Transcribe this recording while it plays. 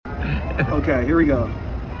Okay, here we go.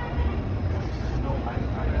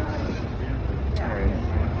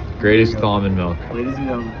 Grady's with almond milk. Ladies and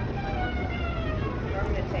gentlemen.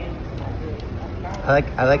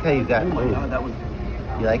 I like how you got. Oh my God, that was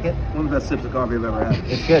You like it? one of the best sips of coffee I've ever had.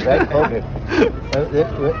 It's good, right? Cold beer.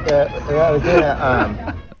 I was doing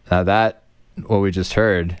a, Now that, what we just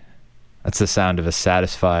heard, that's the sound of a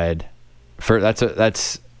satisfied.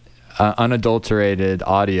 That's unadulterated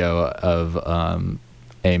audio of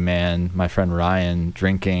a man, my friend Ryan,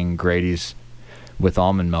 drinking Grady's with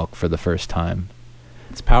almond milk for the first time.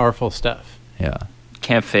 It's powerful stuff. Yeah,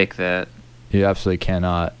 Can't fake that. you absolutely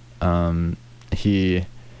cannot. He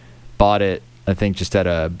bought it, I think, just at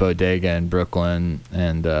a bodega in Brooklyn,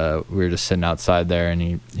 and we were just sitting outside there, and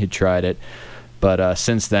he tried it. But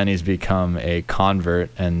since then, he's become a convert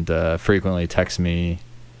and frequently texts me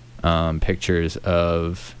pictures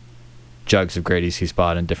of jugs of Grady's he's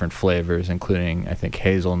bought in different flavors, including, I think,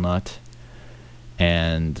 hazelnut,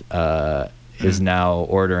 and is now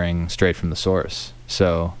ordering straight from the source.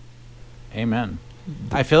 So, Amen.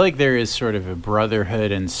 I feel like there is sort of a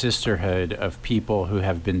brotherhood and sisterhood of people who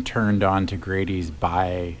have been turned on to Grady's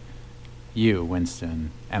by you,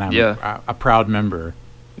 Winston, and I'm a proud member.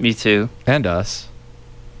 Me too. and us,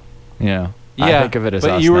 I think of it as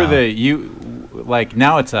but us you were now.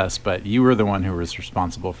 now it's us, but you were the one who was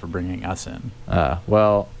responsible for bringing us in.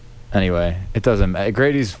 Well, anyway, it doesn't.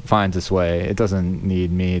 Grady's finds its way. It doesn't need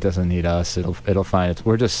me. It doesn't need us. It'll find it.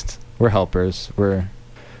 We're helpers. We're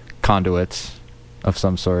conduits of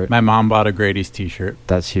some sort. My mom bought a Grady's T-shirt.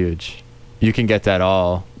 That's huge. You can get that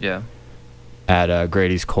all Yeah. at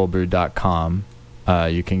Grady'sColdBrew.com.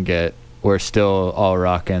 You can get. We're still all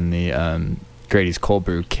rocking the Grady's Cold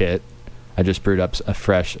Brew kit. I just brewed up a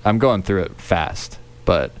fresh. I'm going through it fast,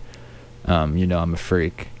 but I'm a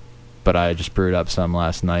freak. But I just brewed up some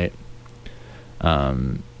last night.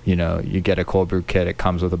 You get a cold brew kit. It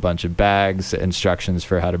comes with a bunch of bags, instructions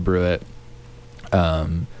for how to brew it.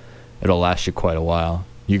 It'll last you quite a while.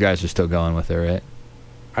 You guys are still going with it, right?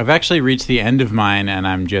 I've actually reached the end of mine, and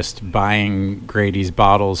I'm just buying Grady's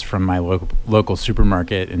bottles from my local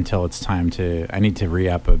supermarket until it's time I need to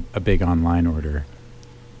re-up a big online order.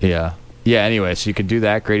 Yeah. Anyway, so you can do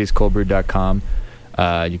that. Grady'sColdBrew.com.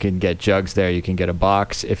 You can get jugs there. You can get a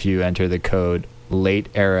box. If you enter the code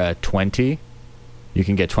LateEra20, you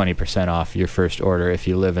can get 20% off your first order if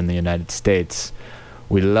you live in the United States.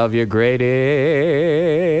 We love you,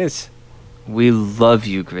 Grady's. We love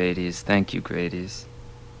you, Grady's. Thank you, Grady's.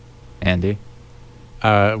 Andy?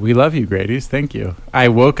 We love you, Grady's. Thank you. I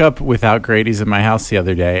woke up without Grady's in my house the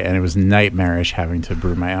other day, and it was nightmarish having to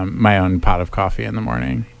brew my own pot of coffee in the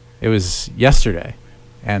morning. It was yesterday,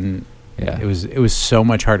 and it was so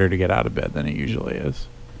much harder to get out of bed than it usually is.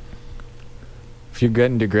 If you get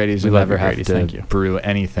into Grady's, you'll never have to brew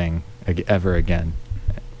anything ever again,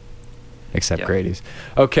 except Grady's.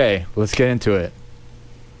 Okay, let's get into it.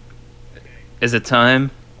 Is it time?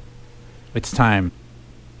 It's time.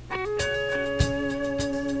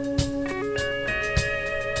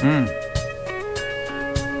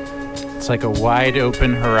 It's like a wide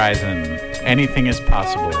open horizon. Anything is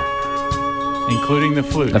possible, including the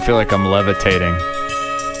flute. I feel like I'm levitating.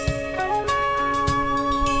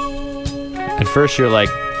 At first you're like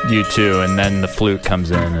U2, and then the flute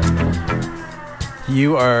comes in, and then...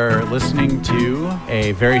 You are listening to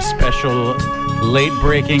a very special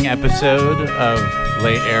late-breaking episode of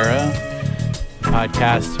Late Era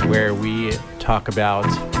podcast, where we talk about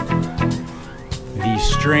the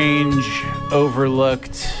strange,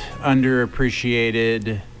 overlooked,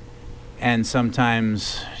 underappreciated, and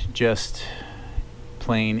sometimes just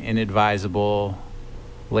plain inadvisable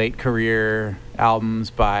late career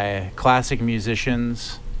albums by classic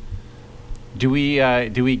musicians. Do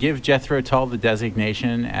we give Jethro Tull the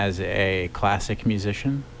designation as a classic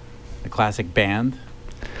musician, a classic band?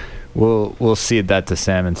 We'll cede that to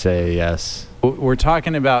Sam and say yes. We're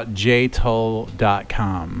talking about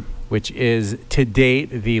jtull.com, which is to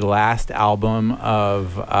date the last album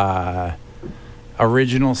of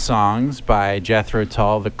original songs by Jethro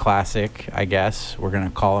Tull, the classic, I guess we're going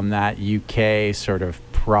to call him that, UK sort of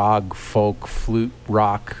prog folk flute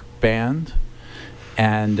rock band.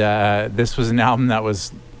 And this was an album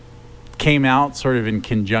that came out sort of in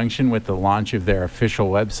conjunction with the launch of their official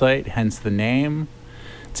website, hence the name.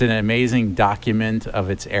 It's an amazing document of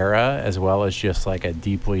its era, as well as just like a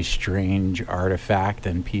deeply strange artifact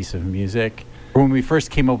and piece of music. When we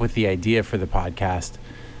first came up with the idea for the podcast,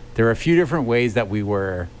 there were a few different ways that we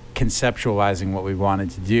were conceptualizing what we wanted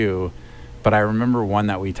to do, but I remember one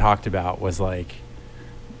that we talked about was like,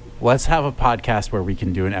 let's have a podcast where we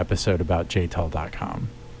can do an episode about jtull.com.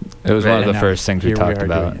 It was Right, one of the and first things we here we talked are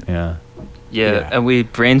doing about. it. Yeah. Yeah, and we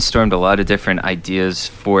brainstormed a lot of different ideas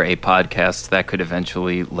for a podcast that could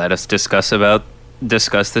eventually let us discuss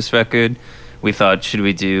this record. We thought, should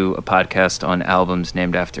we do a podcast on albums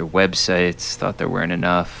named after websites? Thought there weren't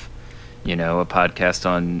enough. A podcast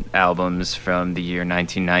on albums from the year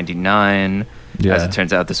 1999. Yeah. As it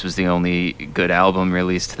turns out, this was the only good album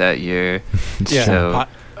released that year. Yeah, So,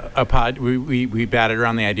 we batted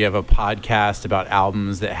around the idea of a podcast about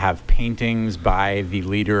albums that have paintings by the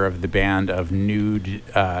leader of the band of nude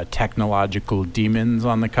technological demons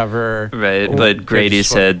on the cover. right, Or but Grady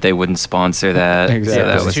just- said they wouldn't sponsor that, Exactly. so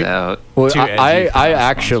that Yeah, was too- out. Well, Too edgy I for most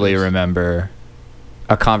actually sponsors. remember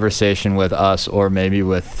a conversation with us, or maybe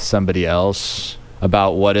with somebody else,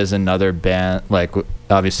 about what is another band. Like,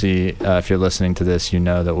 obviously, if you're listening to this, you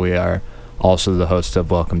know that we are also the host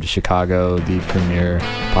of Welcome to Chicago, the premier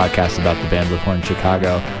podcast about the band before in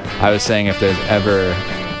Chicago. I was saying if there's ever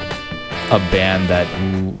a band that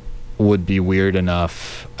would be weird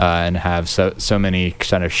enough and have so many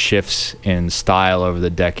kind of shifts in style over the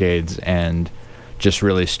decades and just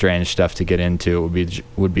really strange stuff to get into,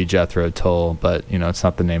 would be Jethro Tull. But it's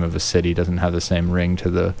not the name of a city, doesn't have the same ring to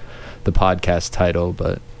the podcast title.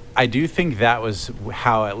 But I do think that was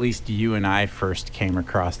how at least you and I first came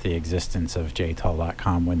across the existence of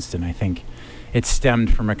jtull.com, Winston. I think it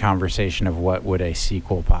stemmed from a conversation of what would a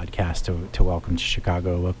sequel podcast to Welcome to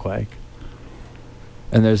Chicago look like.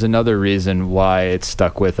 and there's another reason why it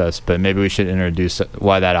stuck with us, but maybe we should introduce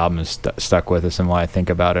why that album is stuck with us and why I think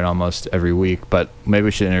about it almost every week. But maybe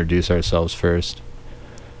we should introduce ourselves first.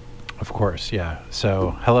 Of course, yeah.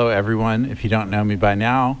 So, hello everyone. If you don't know me by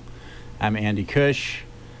now, I'm Andy Cush,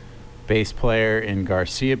 bass player in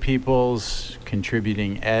Garcia Peoples,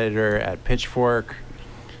 contributing editor at Pitchfork,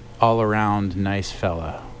 all around nice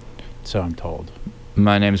fella, so I'm told.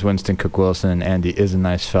 My name is Winston Cook Wilson, and Andy is a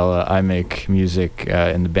nice fella. I make music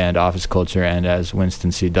in the band Office Culture and as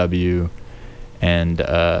Winston CW, and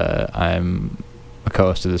I'm a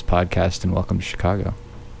co-host of this podcast, and Welcome to Chicago.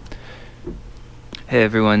 Hey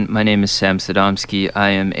everyone, my name is Sam Sadomsky.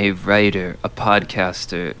 I am a writer, a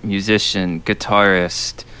podcaster, musician,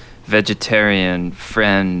 guitarist, vegetarian,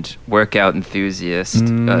 friend, workout enthusiast,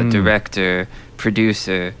 director,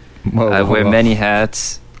 producer. I wear many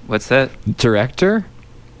hats. What's that? Director?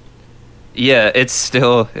 Yeah, it's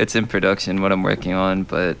in production what I'm working on,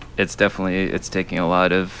 but it's taking a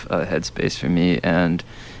lot of headspace for me, and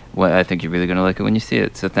I think you're really going to like it when you see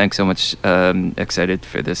it. So thanks so much. Excited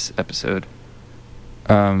for this episode.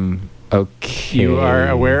 Okay. You are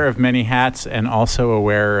aware of many hats and also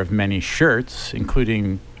aware of many shirts,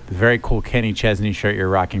 including the very cool Kenny Chesney shirt you're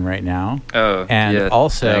rocking right now. Oh, And yeah,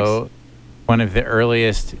 also, thanks. one of the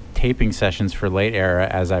earliest taping sessions for Late Era,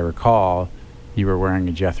 as I recall, you were wearing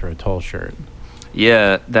a Jethro Tull shirt.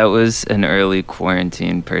 Yeah, that was an early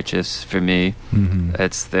quarantine purchase for me. Mhm.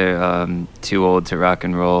 It's their Too Old to Rock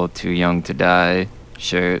and Roll, Too Young to Die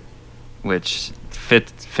shirt, which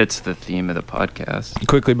fits the theme of the podcast.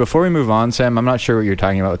 Quickly, before we move on, Sam, I'm not sure what you're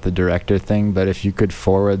talking about with the director thing, but if you could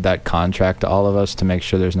forward that contract to all of us to make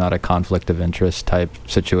sure there's not a conflict of interest type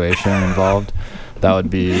situation involved, that would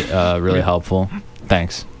be really helpful.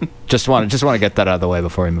 Thanks. Just want to get that out of the way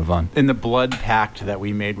before we move on. In the blood pact that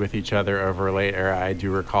we made with each other over Late Era, I do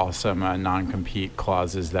recall some non-compete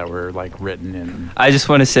clauses that were written in. I just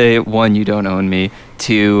want to say, one, you don't own me.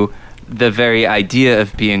 Two, the very idea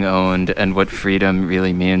of being owned and what freedom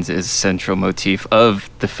really means is central motif of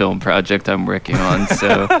the film project I'm working on.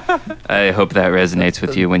 So I hope that resonates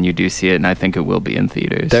with you when you do see it, and I think it will be in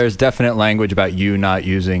theaters. There's definite language about you not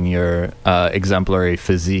using your exemplary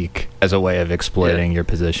physique as a way of exploiting your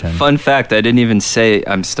position. Fun fact, I didn't even say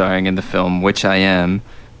I'm starring in the film, which I am,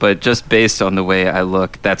 but just based on the way I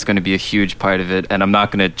look, that's going to be a huge part of it, and I'm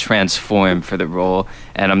not going to transform for the role,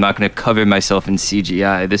 and I'm not going to cover myself in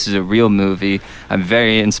CGI. This is a real movie. I'm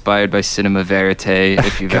very inspired by cinema verite,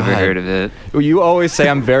 if you've ever God. heard of it. Well, you always say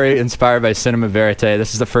I'm very inspired by cinema verite.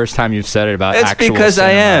 This is the first time you've said it about It's actual because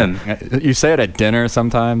I cinema. You say it at dinner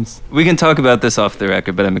sometimes. We can talk about this off the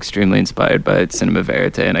record, but I'm extremely inspired by cinema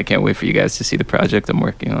verite, and I can't wait for you guys to see the project I'm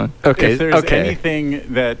working on. Okay, If there's okay.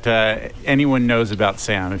 anything that anyone knows about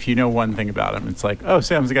Sam, if you know one thing about him, it's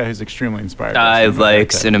Sam's the guy who's extremely inspired. by I cinema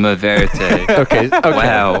like verite. cinema verite. Okay.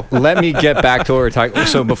 Wow. Let me get back to what we're talking.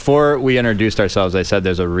 So before we introduced ourselves, I said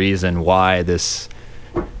there's a reason why this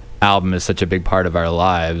album is such a big part of our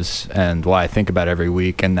lives and why I think about it every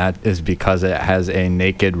week, and that is because it has a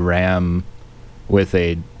naked ram with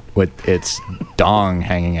its dong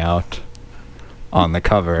hanging out on the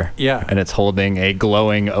cover. Yeah. And it's holding a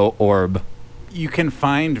glowing orb. You can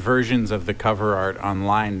find versions of the cover art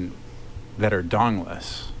online that are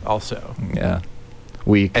dongless. also. Yeah.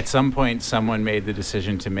 Weak. At some point, someone made the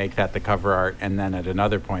decision to make that the cover art, and then at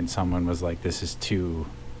another point, someone was like, "This is too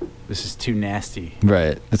nasty."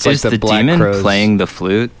 Right. It's Is like the Black demon Crowes. playing the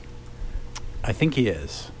flute? I think he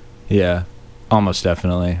is. Yeah. Almost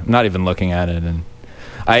definitely. I'm not even looking at it, and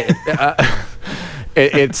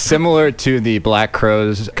it's similar to the Black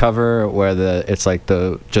Crowes cover where it's like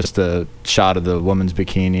just the shot of the woman's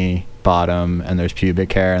bikini bottom and there's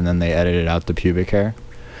pubic hair and then they edited out the pubic hair.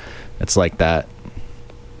 It's like that.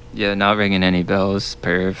 Yeah, not ringing any bells,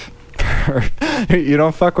 perv. You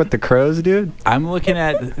don't fuck with the Crows, dude? I'm looking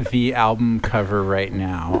at the album cover right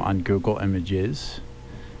now on Google Images,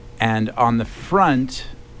 and on the front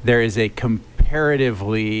there is a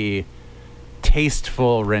comparatively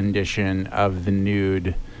tasteful rendition of the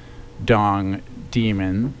nude Dong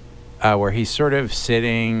Demon, where he's sort of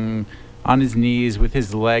sitting on his knees with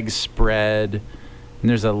his legs spread, and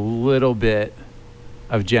there's a little bit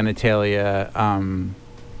of genitalia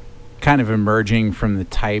kind of emerging from the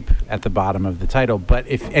type at the bottom of the title,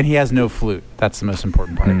 and he has no flute. That's the most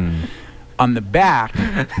important part. On the back,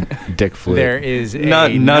 Dick flute. there is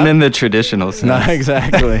None in the traditional sense. Not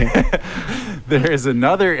exactly. there is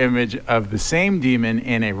another image of the same demon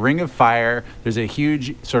in a ring of fire. There's a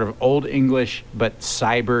huge sort of old English but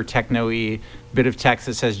cyber techno-y bit of text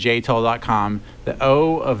that says jtoll.com. The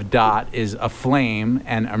O of dot is a flame,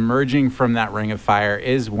 and emerging from that ring of fire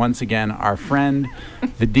is once again our friend,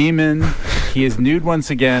 the demon. He is nude once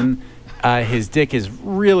again. His dick is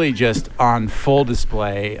really just on full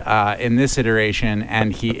display in this iteration,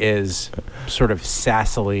 and he is sort of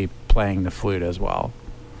sassily playing the flute as well.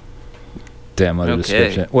 Damn, what a Okay.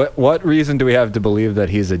 description. What reason do we have to believe that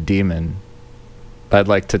he's a demon? I'd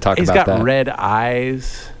like to talk He's about got that. red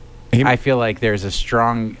eyes. He- I feel like there's a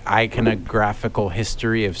strong iconographical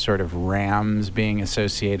history of sort of rams being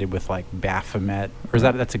associated with like Baphomet. Or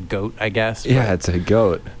that's a goat, I guess. Yeah, but- it's a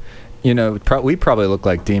goat. You know, we probably look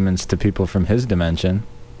like demons to people from his dimension.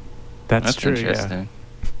 that's true. interesting.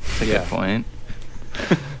 That's a Yeah. good point.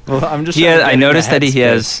 Well, I'm just. I noticed that he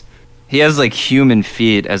has like human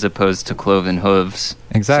feet as opposed to cloven hooves.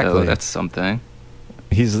 Exactly. So that's something.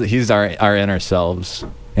 He's our inner selves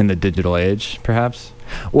in the digital age, perhaps.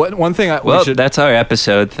 One thing we Well, should. that's our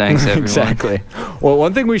episode. Thanks, everyone. Exactly. Well,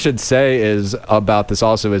 one thing we should say is about this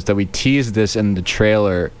also is that we teased this in the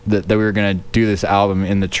trailer that we were going to do this album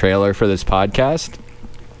in the trailer for this podcast.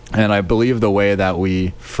 And I believe the way that we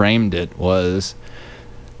framed it was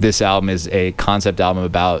this album is a concept album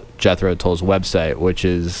about Jethro Tull's website, which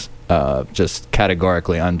is just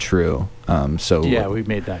categorically untrue. So Yeah, we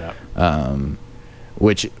made that up.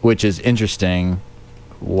 which is interesting.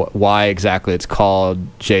 Why exactly it's called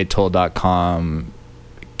jtoll.com,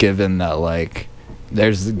 given that like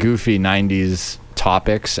there's the goofy 90s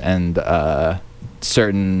topics and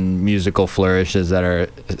certain musical flourishes that are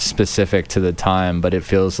specific to the time, but it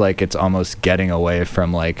feels like it's almost getting away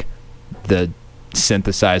from like the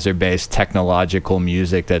synthesizer based technological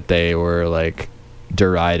music that they were like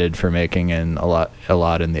derided for making in a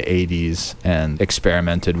lot in the 80s and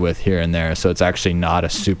experimented with here and there. So it's actually not a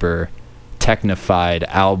super technified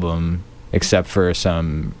album except for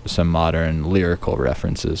some modern lyrical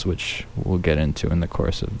references, which we'll get into in the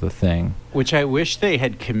course of the thing. Which I wish they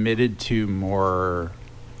had committed to more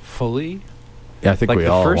fully. Yeah, I think Like we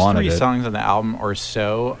the all first wanted three it. songs on the album or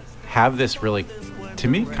so have this really, to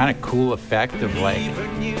me, kind of cool effect of like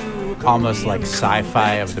almost like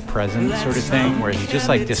sci-fi of the present sort of thing, where he's just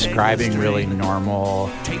like describing really normal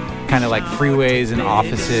kind of like freeways and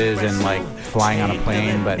offices and like flying on a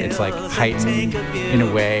plane, but it's like heightened in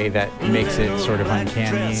a way that makes it sort of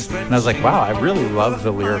uncanny. And I was like, wow, I really love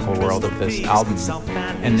the lyrical world of this album.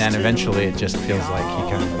 And then eventually it just feels like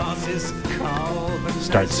he kind of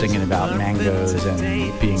starts singing about mangoes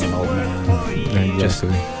and being an old man. Just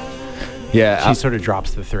Yeah, she sort of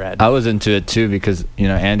drops the thread. I was into it too because, you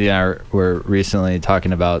know, Andy and I were recently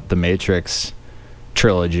talking about the Matrix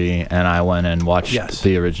trilogy, and I went and watched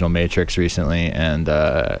the original Matrix recently, and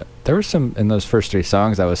there were some in those first three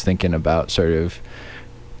songs I was thinking about sort of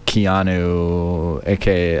Keanu,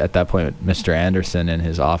 aka at that point Mr. Anderson, in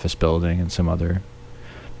his office building, and some other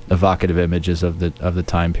evocative images of the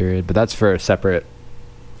time period. But that's for a separate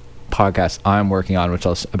podcast I'm working on,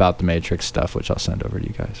 about the Matrix stuff, which I'll send over to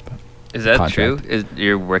you guys. But Is that contract. true?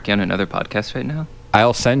 You're working on another podcast right now?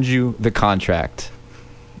 I'll send you the contract.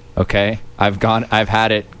 Okay? I've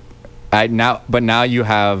had it. But now you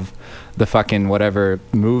have the fucking whatever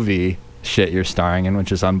movie shit you're starring in,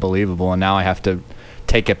 which is unbelievable. And now I have to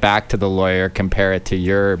take it back to the lawyer, compare it to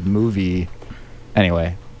your movie.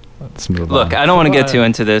 Anyway, let's move Look, on. I don't want to get What? too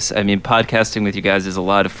into this. I mean, podcasting with you guys is a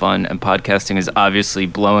lot of fun, and podcasting is obviously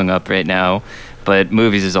blowing up right now. But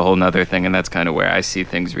movies is a whole nother thing, and that's kind of where I see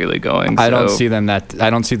things really going. I don't so- see them that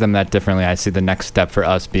differently. I see the next step for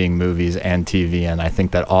us being movies and TV, and I think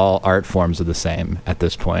that all art forms are the same at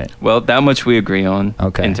this point. Well, that much we agree on.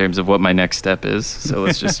 Okay. In terms of what my next step is. So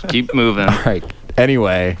let's just keep moving. All right.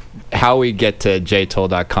 Anyway, how we get to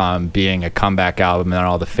jtoll.com being a comeback album and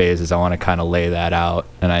all the phases, I want to kind of lay that out.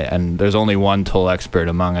 And there's only one Toll expert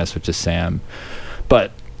among us, which is Sam.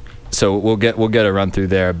 But so we'll get a run through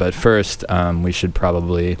there. But first, we should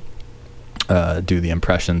probably do the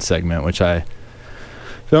impression segment, which I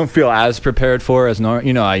don't feel as prepared for as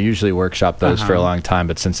I usually workshop those for a long time,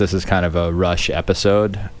 but since this is kind of a rush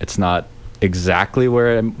episode, it's not exactly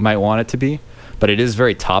where I might want it to be. But it is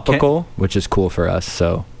very topical, which is cool for us.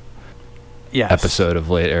 So, Yes. episode of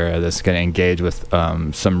Late Era that's going to engage with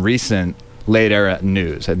some recent Late Era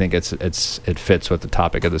news. I think it fits with the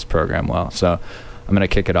topic of this program well. So, I'm going to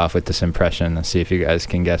kick it off with this impression and see if you guys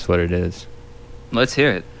can guess what it is. Let's hear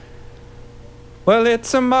it. Well,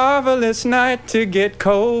 it's a marvelous night to get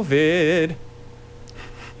COVID.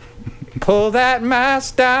 Pull that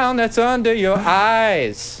mask down that's under your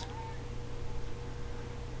eyes.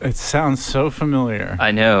 It sounds so familiar. I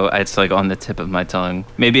know. It's like on the tip of my tongue.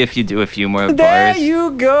 Maybe if you do a few more There bars.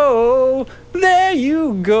 you go. There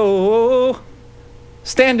you go.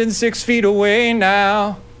 Standing 6 feet away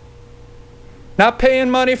now. Not paying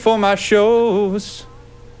money for my shows.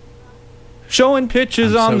 Showing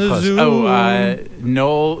pictures I'm on so the close. Zoom.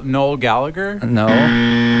 Noel Gallagher? No.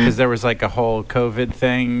 Because there was like a whole COVID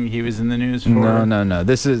thing he was in the news for. No.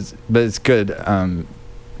 But it's good.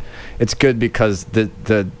 It's good because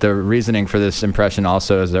the reasoning for this impression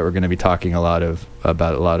also is that we're going to be talking about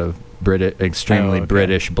a lot of extremely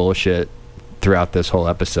British bullshit throughout this whole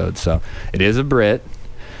episode. So it is a Brit.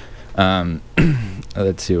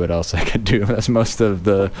 Let's see what else I could do. That's most of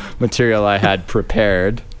the material I had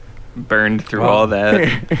prepared. Burned through all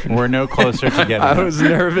that. We're no closer to getting I it. was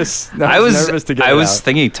nervous. I was nervous to get I it was out.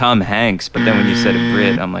 thinking Tom Hanks, but then when you said a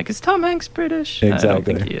Brit, I'm like, is Tom Hanks British? I don't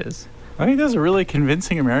Exactly. think he is. Well, he does a really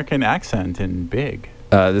convincing American accent and big.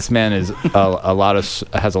 This man is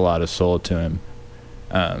has a lot of soul to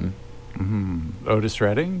him. Otis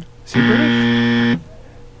Redding? Is he British?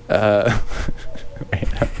 Wait,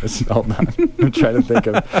 hold on. I'm trying to think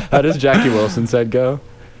of how does Jackie Wilson said go?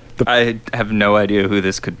 I have no idea who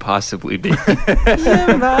this could possibly be.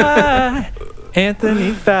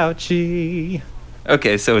 Anthony Fauci.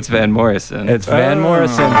 Okay, so it's Van Morrison. It's Van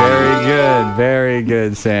Morrison. Very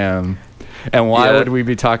good, Sam. And why Yeah. would we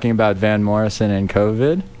be talking about Van Morrison and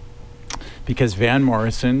COVID? Because Van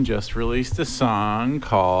Morrison just released a song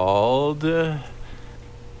called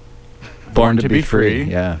Born to be free.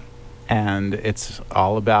 Yeah. and it's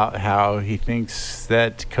all about how he thinks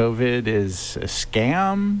that COVID is a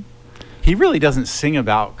scam. He really doesn't sing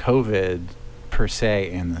about COVID per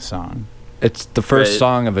se in the song. It's the first Right.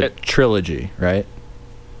 song of a trilogy, right?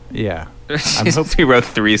 Yeah. He wrote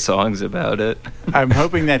 3 songs about it. I'm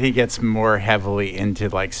hoping that he gets more heavily into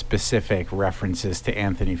like specific references to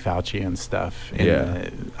Anthony Fauci and stuff in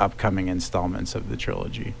the upcoming installments of the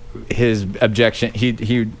trilogy. His objection,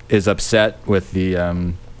 he is upset with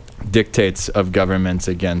the dictates of governments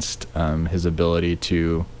against his ability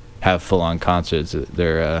to have full-on concerts.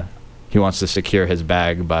 He wants to secure his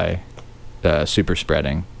bag by super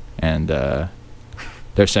spreading, and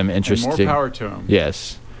there's some interesting. And more power to him.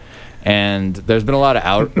 Yes. And there's been a lot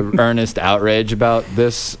of earnest outrage about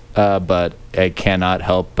this, but I cannot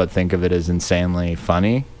help but think of it as insanely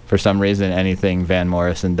funny. For some reason, anything Van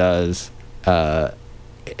Morrison does,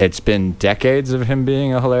 it's been decades of him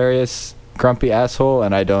being a hilarious, grumpy asshole,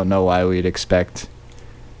 and I don't know why we'd expect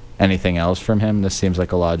anything else from him. This seems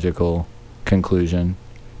like a logical conclusion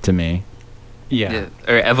to me. Yeah.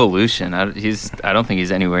 Or evolution. I don't think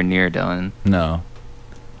he's anywhere near done. No.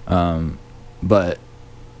 But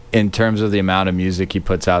in terms of the amount of music he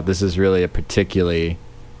puts out, this is really a particularly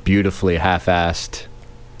beautifully half-assed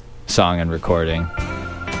song and recording.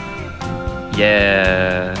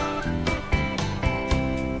 Yeah.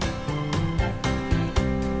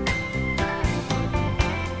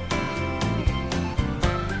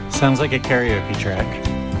 Sounds like a karaoke track.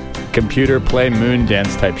 Computer play moon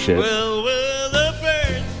dance type shit. Well, the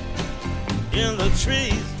birds in the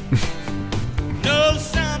trees know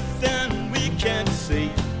something we can't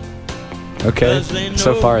see. Okay, 'Cause they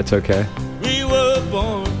so know far it's okay. We were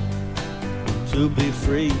born to be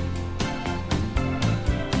free.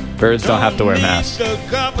 Birds don't have to wear need masks. The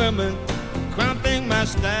government crumping my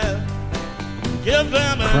style. Give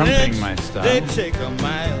them an Crumping inch, my style. they take a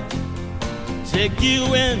mile. take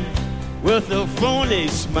you in with a phony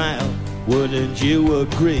smile. Wouldn't you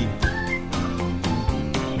agree?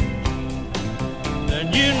 The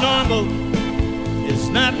new normal is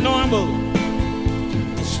not normal.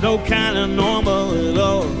 It's no kind of normal at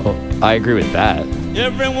all. Well, I agree with that.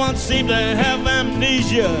 Everyone seems to have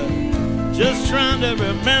amnesia, just trying to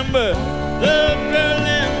remember the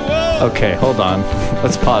Berlin Wall. Okay, hold on.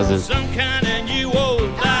 Let's pause this. Some kind of new old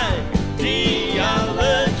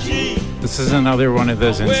ideology. This is another one of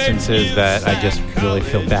those instances that I just really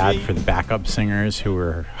feel bad for the backup singers who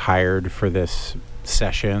were hired for this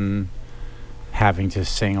session, having to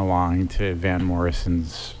sing along to Van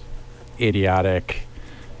Morrison's idiotic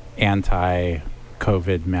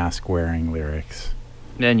anti-COVID mask-wearing lyrics.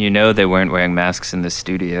 And you know they weren't wearing masks in the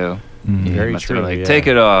studio. Very Must have true. been like, yeah. take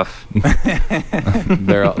it off.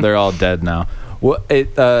 They're all dead now. What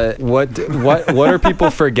are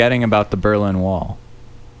people forgetting about the Berlin Wall?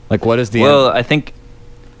 Like, what is the Well, I think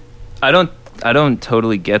I don't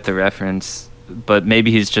totally get the reference, but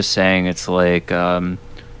maybe he's just saying it's like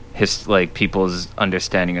like people's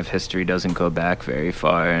understanding of history doesn't go back very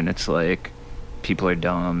far, and it's like people are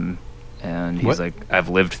dumb, and he's What? like, I've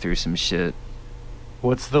lived through some shit.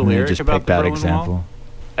 What's the And you lyric just about pick the that Berlin example. Wall?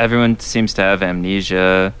 Everyone seems to have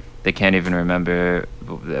amnesia. They can't even remember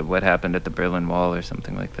what happened at the Berlin Wall or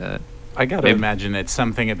something like that. I gotta Maybe- imagine it's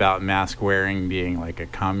something about mask wearing being like a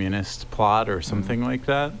communist plot or something like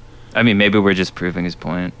that. I mean, maybe we're just proving his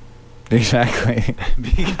point. Exactly.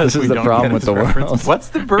 Because This is we the don't problem get with his the reference. world. What's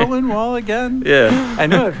the Berlin Wall again? Yeah. I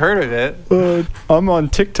know I've heard of it. I'm on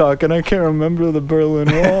TikTok and I can't remember the Berlin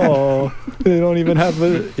Wall. They don't even have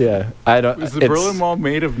a. Yeah, I don't. Is the Berlin Wall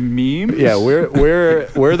made of memes? Yeah, we're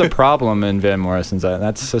the problem in Van Morrison's.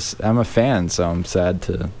 That's just, I'm a fan, so I'm sad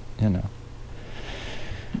to, you know.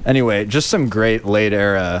 Anyway, just some great late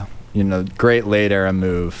era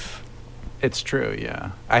move. It's true,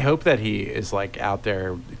 yeah. I hope that he is like out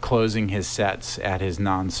there closing his sets at his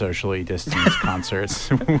non-socially distanced concerts.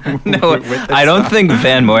 No, with this I don't song. think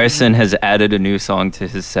Van Morrison has added a new song to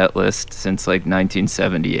his set list since like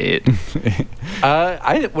 1978.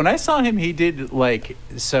 When I saw him, he did like,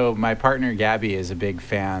 so my partner Gabby is a big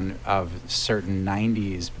fan of certain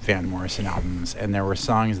 90s Van Morrison albums, and there were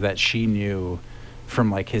songs that she knew from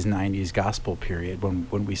like his 90s gospel period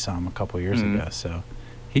when we saw him a couple years ago. So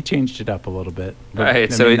he changed it up a little bit. But, Right,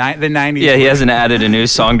 I so mean, it- the 90s. Yeah, he were- hasn't added a new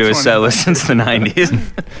song to his set list since the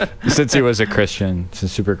 90s. Since he was a Christian, he's a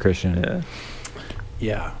super Christian.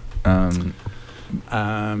 Yeah. Yeah.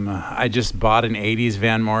 I just bought an 80s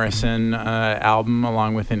Van Morrison album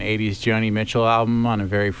along with an 80s Joni Mitchell album on a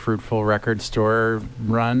very fruitful record store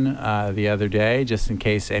run the other day, just in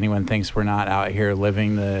case anyone thinks we're not out here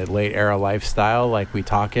living the late era lifestyle like we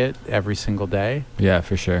talk it every single day. Yeah,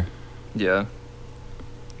 for sure. Yeah.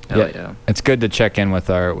 Hell yeah. It's good to check in with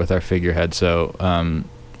our figurehead. So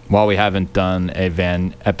while we haven't done a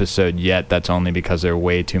Van episode yet, that's only because there are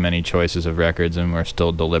way too many choices of records and we're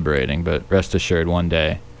still deliberating. But rest assured, one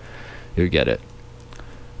day you'll get it.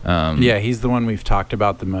 Yeah, he's the one we've talked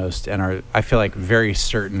about the most, and I feel like very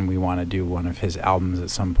certain we want to do one of his albums at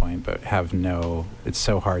some point, but it's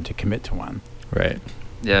so hard to commit to one. Right.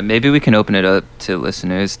 Yeah, maybe we can open it up to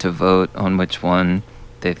listeners to vote on which one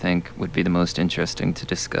they think would be the most interesting to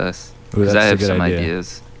discuss. Ooh, Because that's I a have good some idea.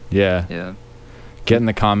 ideas. Yeah. Yeah. Get in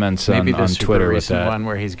the comments Maybe on the super Twitter with recent that. one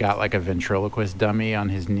where he's got like a ventriloquist dummy on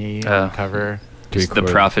his knee on the cover. Three The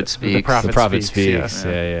quarters. Prophet Speaks. The Prophet Speaks, Speaks.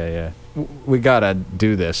 Yeah. We gotta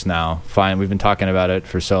do this now. Fine, we've been talking about it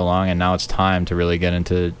for so long, and now it's time to really get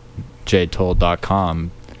into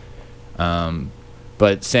jtold.com.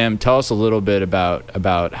 But Sam, tell us a little bit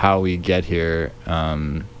about how we get here.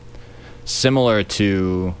 Similar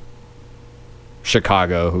to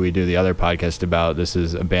Chicago, who we do the other podcast about, this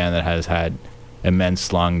is a band that has had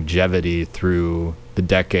immense longevity through the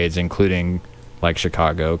decades, including, like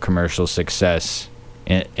Chicago, commercial success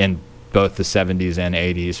in both the 70s and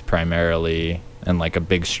 80s primarily, and like a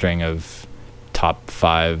big string of top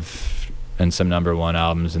 5 and some number 1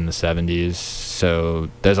 albums in the 70s. So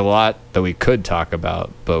there's a lot that we could talk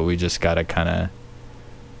about, but we just gotta kind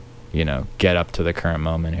of, get up to the current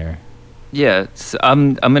moment here. Yeah, so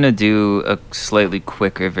I'm gonna do a slightly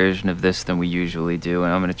quicker version of this than we usually do,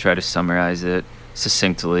 and I'm gonna try to summarize it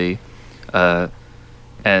succinctly.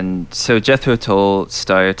 And so Jethro Tull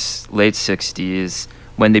starts late '60s.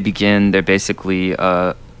 When they begin, they're basically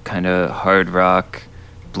a kind of hard rock,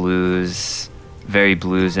 blues, very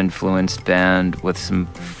blues influenced band with some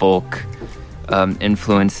folk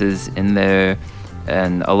influences in there,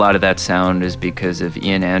 and a lot of that sound is because of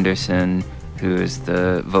Ian Anderson, who is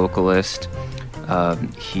the vocalist.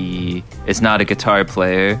 He is not a guitar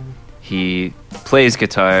player. he plays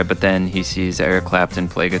guitar, but then he sees Eric Clapton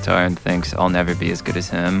play guitar and thinks, I'll never be as good as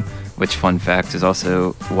him, which, fun fact, is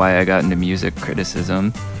also why I got into music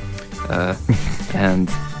criticism. And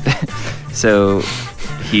so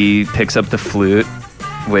he picks up the flute,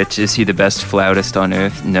 which, is he the best flautist on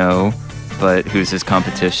earth? No. But who's his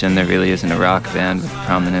competition? There really isn't a rock band with a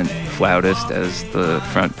prominent flautist as the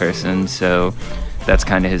front person, so that's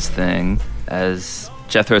kind of his thing. As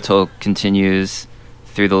Jethro Tull continues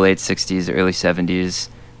through the late 60s, early 70s,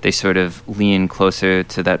 they sort of lean closer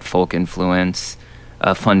to that folk influence.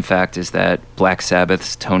 A fun fact is that Black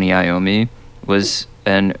Sabbath's Tony Iommi was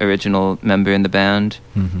an original member in the band,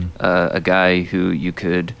 a guy who you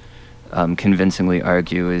could convincingly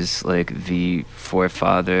argue is like the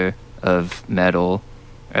forefather of metal,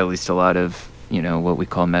 or at least a lot of, what we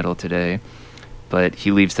call metal today. But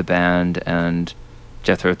he leaves the band, and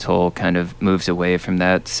Jethro Tull kind of moves away from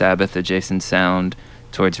that Sabbath-adjacent sound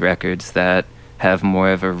towards records that have more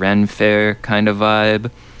of a Ren Fair kind of vibe,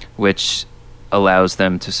 which allows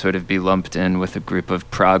them to sort of be lumped in with a group of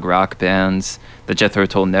prog rock bands that Jethro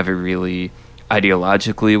Tull never really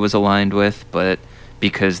ideologically was aligned with, but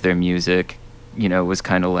because their music, was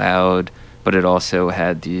kind of loud, but it also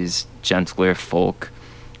had these gentler folk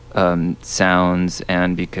sounds,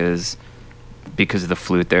 and because of the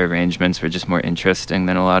flute, their arrangements were just more interesting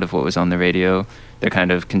than a lot of what was on the radio. They're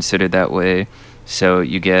kind of considered that way. So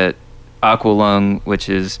you get Aqualung, which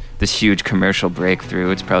is this huge commercial breakthrough.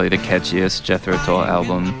 It's probably the catchiest Jethro Tull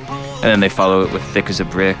album. And then they follow it with Thick as a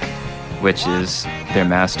Brick, which is their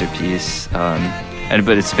masterpiece.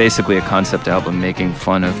 But it's basically a concept album making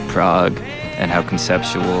fun of prog and how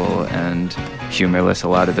conceptual and humorless a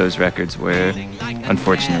lot of those records were.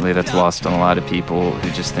 Unfortunately, that's lost on a lot of people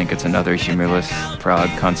who just think it's another humorless prog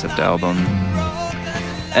concept album.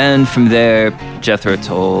 And from there, Jethro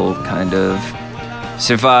Tull kind of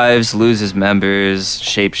survives, loses members,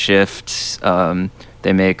 shapeshifts.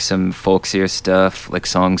 They make some folksier stuff, like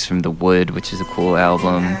Songs from the Wood, which is a cool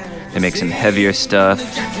album. They make some heavier stuff.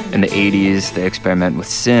 In the 80s, they experiment with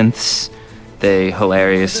synths. They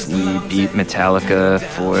hilariously beat Metallica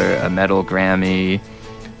for a metal Grammy.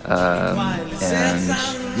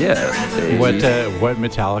 What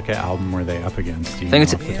Metallica album were they up against? I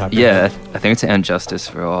think it's And Justice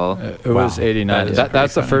for All. It was 89.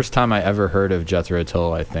 That's the funny. first time I ever heard of Jethro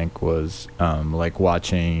Tull, I think, was like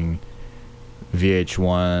watching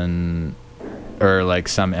VH1 or like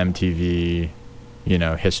some MTV,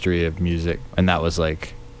 history of music. And that was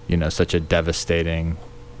like, such a devastating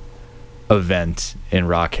event in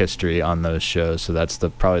rock history on those shows. So that's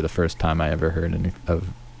probably the first time I ever heard of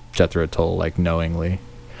Jethro Tull, like, knowingly.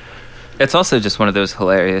 It's also just one of those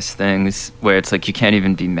hilarious things where it's like you can't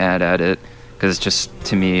even be mad at it because it's just,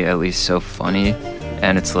 to me at least, so funny.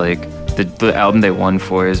 And it's like the album they won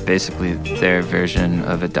for is basically their version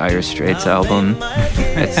of a Dire Straits album.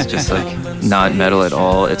 It's just like not metal at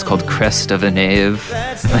all. It's called Crest of a Knave.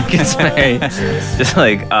 Like, it's very just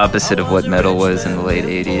like opposite of what metal was in the late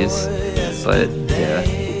 80s. But yeah,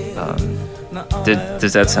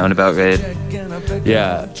 does that sound about right?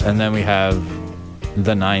 Yeah, and then we have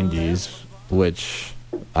the 90s, which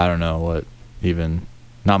I don't know what even,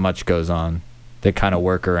 not much goes on. They kind of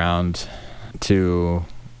work around to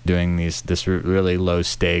doing this really low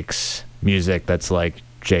stakes music that's like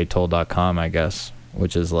jtoll.com, I guess,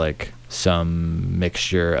 which is like some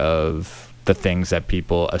mixture of the things that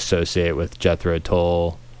people associate with Jethro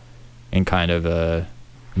Tull in kind of a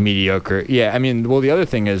mediocre. Yeah, I mean, well, the other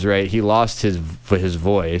thing is, right, he lost his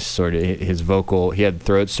voice, sort of his vocal. He had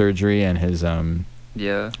throat surgery, and his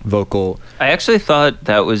vocal. I actually thought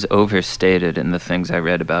that was overstated in the things I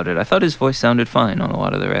read about it. I thought his voice sounded fine on a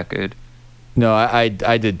lot of the record. No, I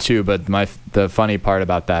did too, but the funny part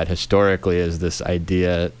about that historically is this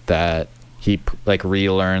idea that he like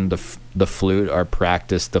relearned the flute or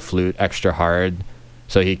practiced the flute extra hard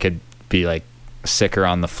so he could be like sicker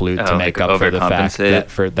on the flute to make up for the fact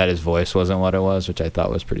that his voice wasn't what it was, which I thought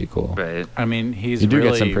was pretty cool. Right. I mean, you do really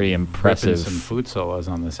get some pretty impressive some flute solos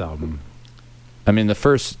on this album. I mean, the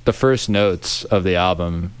first notes of the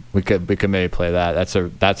album, we could maybe play that.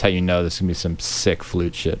 That's how you know this is gonna be some sick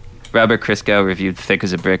flute shit. Robert Christgau reviewed Thick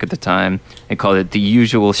as a Brick at the time and called it the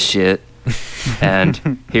usual shit.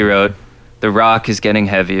 And he wrote, "The rock is getting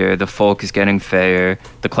heavier, the folk is getting fair,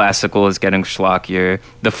 the classical is getting schlockier,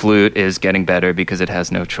 the flute is getting better because it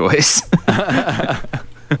has no choice."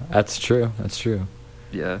 That's true.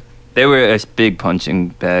 Yeah. They were a big punching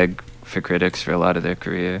bag for critics for a lot of their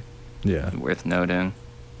career. Yeah. Worth noting.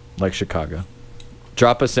 Like Chicago.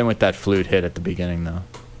 Drop us in with that flute hit at the beginning, though.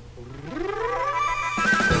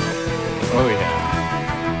 Oh,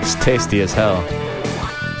 yeah. It's tasty as hell.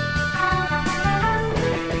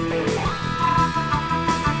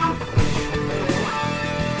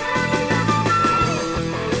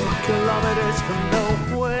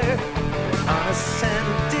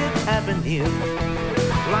 you.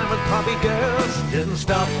 Line with poppy girls didn't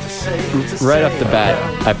stop to say. Right off the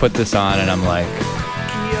bat, I put this on and I'm like,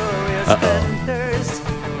 uh-oh.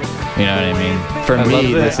 You know what I mean? For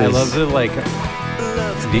me, this is... I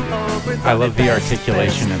love the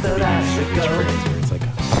articulation at the beginning of each phrase where it's like...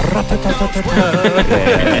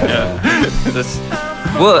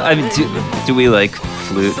 Well, I mean, do we like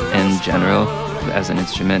flute in general as an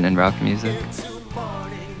instrument in rock music?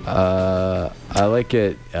 I like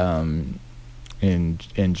it in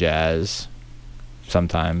jazz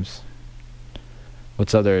sometimes.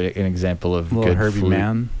 What's an example of Little good Herbie flute?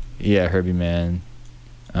 Mann? Yeah, Herbie Mann.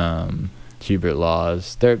 Hubert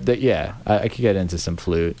Laws. Yeah, I could get into some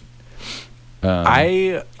flute.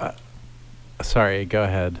 Sorry, go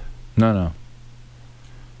ahead. No.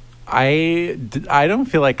 I don't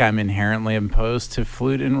feel like I'm inherently opposed to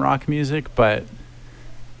flute in rock music, but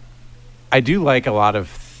I do like a lot of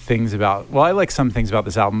things about... Well, I like some things about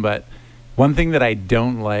this album, but one thing that I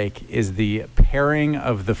don't like is the pairing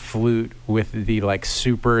of the flute with the like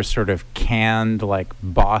super sort of canned like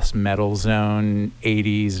Boss Metal Zone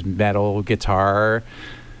 80s metal guitar,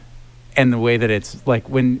 and the way that it's like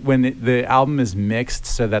when the album is mixed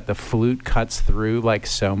so that the flute cuts through like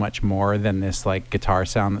so much more than this like guitar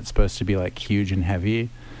sound that's supposed to be like huge and heavy.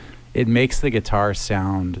 It makes the guitar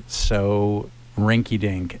sound so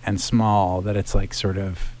rinky-dink and small that it's like sort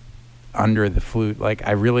of under the flute. Like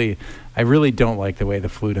I really don't like the way the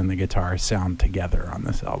flute and the guitar sound together on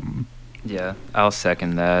this album. Yeah, I'll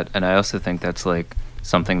second that. And I also think that's like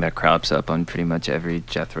something that crops up on pretty much every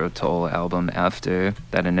Jethro Tull album after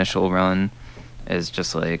that initial run, is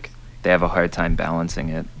just like they have a hard time balancing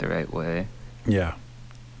it the right way. Yeah.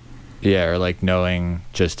 Yeah, or like knowing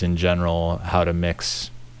just in general how to make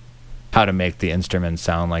the instruments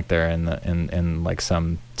sound like they're in like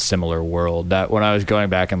some similar world. That when I was going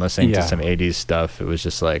back and listening to some 80s stuff, it was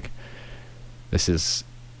just like, it's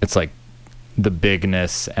like the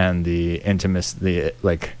bigness and the intimacy, the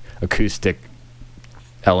like acoustic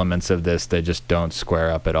elements of this, they just don't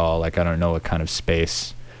square up at all. Like I don't know what kind of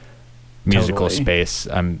musical space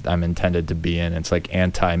I'm intended to be in. It's like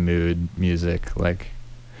anti-mood music, like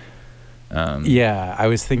yeah, I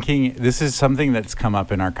was thinking this is something that's come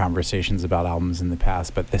up in our conversations about albums in the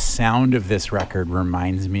past, but the sound of this record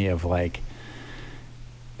reminds me of like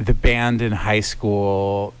the band in high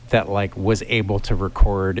school that like was able to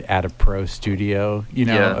record at a pro studio, you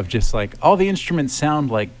know, of just like all the instruments sound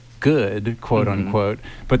like good, quote unquote,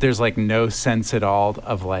 but there's like no sense at all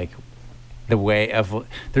of like the way of,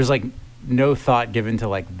 there's like no thought given to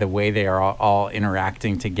like the way they are all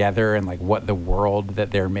interacting together and like what the world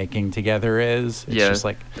that they're making together is. It's just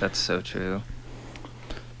like, that's so true.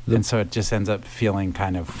 And so it just ends up feeling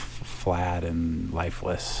kind of flat and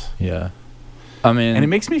lifeless. Yeah. I mean, and it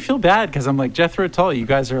makes me feel bad because I'm like, Jethro Tull, you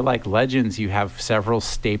guys are like legends. You have several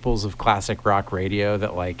staples of classic rock radio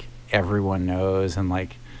that like everyone knows, and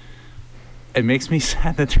like it makes me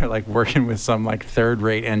sad that they're like working with some like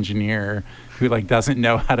third-rate engineer who like doesn't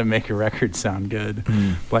know how to make a record sound good,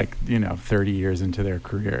 like, you know, 30 years into their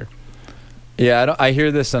career. Yeah, I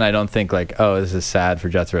hear this and I don't think like, oh, this is sad for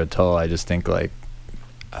Jethro Tull. I just think like,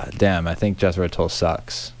 damn, I think Jethro Tull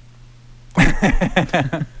sucks.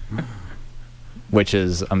 Which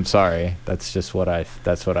is, I'm sorry, that's what I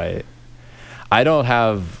don't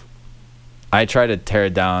have. I try to tear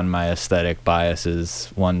down my aesthetic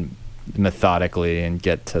biases methodically and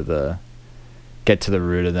get to the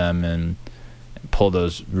root of them and pull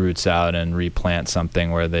those roots out and replant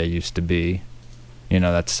something where they used to be. You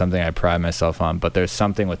know, that's something I pride myself on. But there's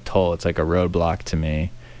something with Tull, it's like a roadblock to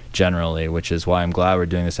me generally, which is why I'm glad we're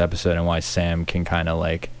doing this episode and why Sam can kind of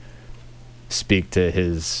like speak to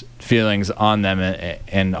his feelings on them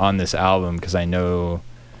and on this album, because I know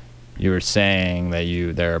you were saying that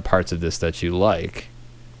there are parts of this that you like,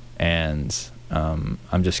 and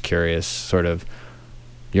I'm just curious sort of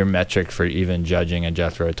your metric for even judging a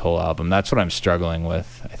Jethro Tull album. That's what I'm struggling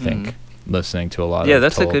with, I think, listening to a lot of Tull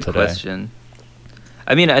that's a good today. question.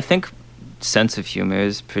 I mean, I think sense of humor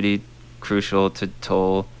is pretty crucial to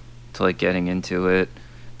Tull, to like getting into it,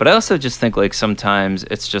 but I also just think like sometimes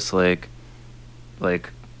it's just like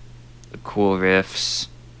cool riffs,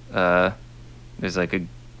 there's like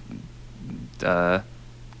a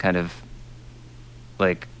kind of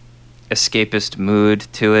like escapist mood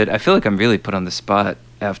to it. I feel like I'm really put on the spot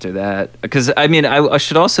after that, because I mean I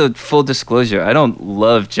should also, full disclosure, I don't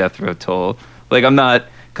love Jethro Tull. Like I'm not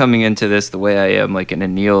coming into this the way I am like in a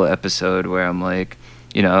Neil episode where I'm like,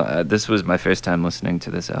 you know, this was my first time listening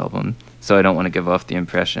to this album, so I don't want to give off the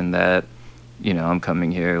impression that, you know, I'm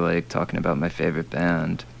coming here like talking about my favorite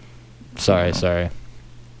band. Sorry.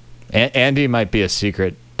 Andy might be a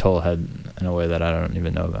secret Tull head. in a way that I don't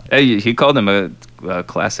even know about. Hey, he called them a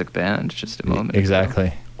classic band just a moment ago.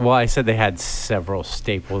 Exactly. Well, I said they had several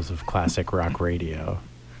staples of classic rock radio.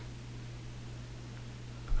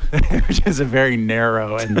 Which is a very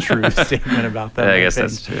narrow and true statement about them. I guess think.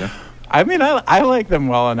 that's true. I mean, I like them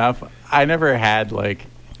well enough. I never had, like,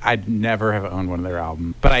 I'd never have owned one of their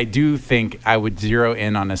albums. But I do think I would zero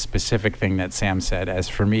in on a specific thing that Sam said as,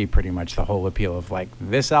 for me, pretty much the whole appeal of, like,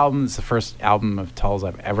 this album is the first album of Tull's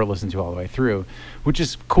I've ever listened to all the way through, which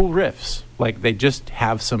is cool riffs. Like, they just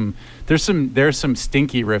have some, there's some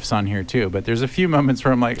stinky riffs on here, too. But there's a few moments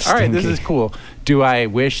where I'm like, all right, this is cool. Do I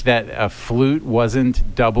wish that a flute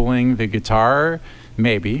wasn't doubling the guitar?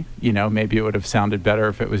 Maybe. You know, maybe it would have sounded better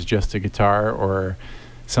if it was just a guitar or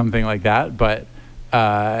something like that. But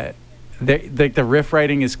the riff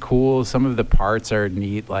writing is cool. Some of the parts are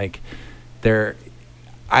neat. Like,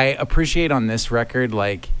 I appreciate on this record,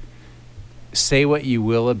 like, say what you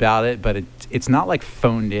will about it, but it's not like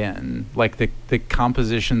phoned in. Like, the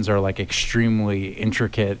compositions are like extremely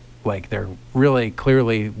intricate. Like, they're really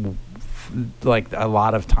clearly like a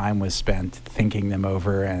lot of time was spent thinking them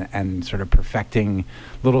over and sort of perfecting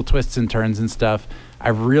little twists and turns and stuff. I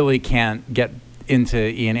really can't get into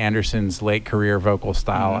Ian Anderson's late career vocal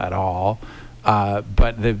style at all.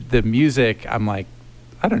 But the music, I'm like,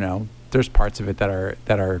 I don't know. There's parts of it that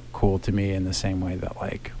are cool to me in the same way that,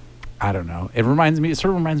 like, I don't know. It sort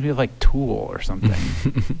of reminds me of like Tool or something,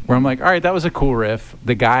 where I'm like, all right, that was a cool riff.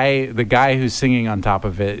 The guy who's singing on top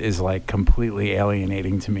of it is like completely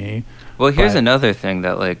alienating to me. Well, here's another thing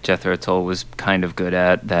that like Jethro Tull was kind of good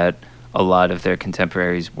at that a lot of their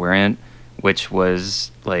contemporaries weren't, which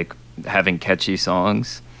was like having catchy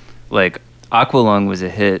songs. Like Aqualung was a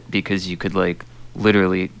hit because you could like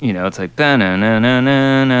literally, you know, it's like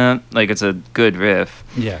na like it's a good riff.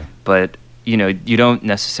 Yeah. But you know, you don't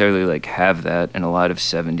necessarily like have that in a lot of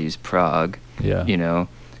 70s prog. Yeah. You know,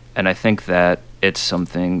 and I think that it's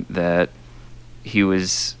something that he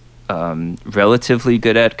was relatively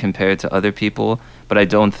good at compared to other people, but I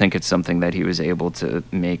don't think it's something that he was able to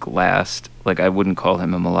make last. Like, I wouldn't call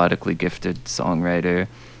him a melodically gifted songwriter,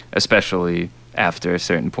 especially after a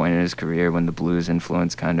certain point in his career when the blues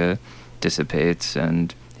influence kind of dissipates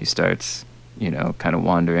and he starts, you know, kind of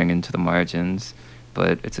wandering into the margins.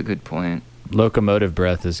 But it's a good point. Locomotive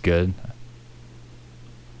Breath is good.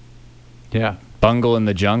 Yeah. Bungle in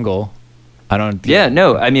the Jungle. Yeah,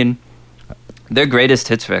 no, I mean, their greatest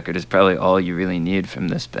hits record is probably all you really need from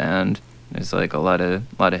this band. There's like a lot of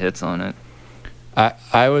hits on it.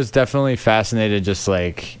 I was definitely fascinated, just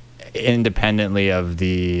like independently of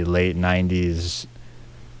the late 90s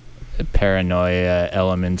paranoia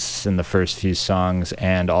elements in the first few songs,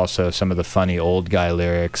 and also some of the funny old guy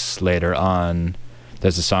lyrics later on.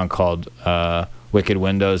 There's a song called Wicked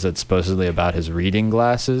Windows that's supposedly about his reading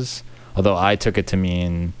glasses, although I took it to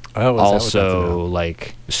mean also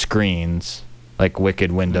like screens, like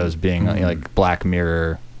Wicked Windows being like Black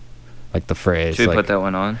Mirror, like the phrase. Should we like, put that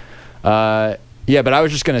one on? Yeah, but I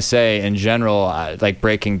was just going to say, in general, like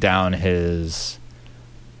breaking down his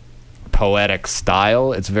poetic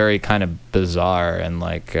style, it's very kind of bizarre and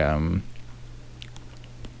like, I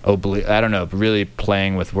don't know, really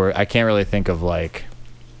playing with words. I can't really think of like,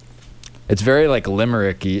 it's very like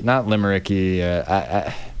limericky, not limericky,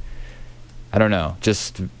 I don't know,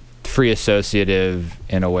 just free associative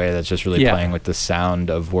in a way that's just really playing with the sound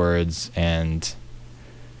of words, and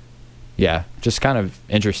yeah, just kind of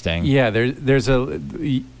interesting. Yeah, there's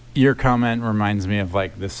your comment reminds me of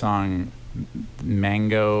like the song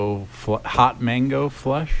Hot Mango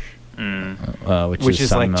Flush, which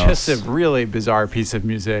is like just a really bizarre piece of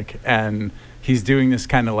music, and he's doing this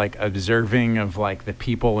kind of like observing of like the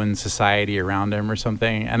people in society around him or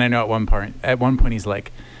something. And I know at one point he's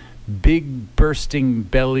like, big bursting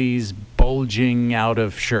bellies bulging out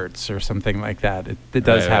of shirts or something like that. It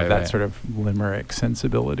does have that sort of limerick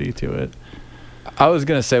sensibility to it. I was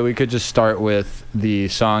going to say we could just start with the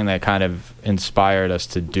song that kind of inspired us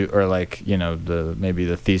to do, or like, you know, maybe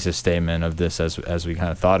the thesis statement of this as we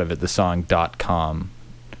kind of thought of it, the song .com.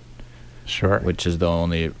 Sure. Which is the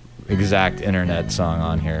only exact internet song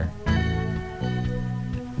on here.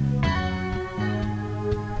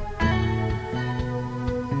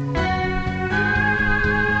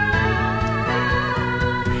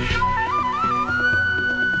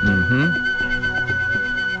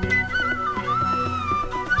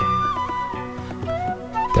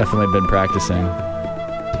 Definitely been practicing.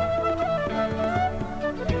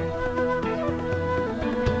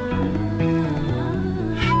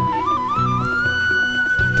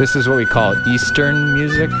 This is what we call Eastern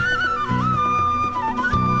music.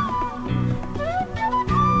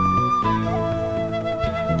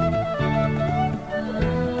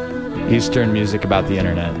 Eastern music about the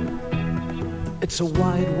internet. It's a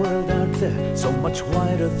wide world out there, so much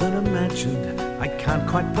wider than imagined. I can't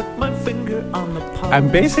quite put my finger on the pulse.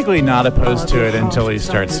 I'm basically not opposed to it until he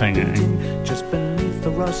starts singing. Just beneath the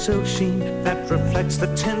raw silk sheen that reflects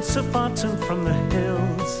the tints of autumn from the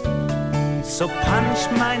hills. So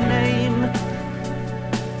punch my name,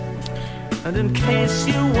 and in case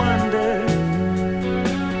you wonder,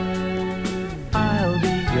 I'll be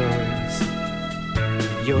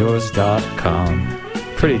yours. Yours.com.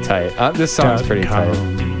 Pretty tight. This song's pretty tight.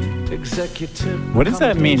 Executive. What does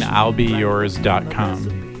that mean, I'll be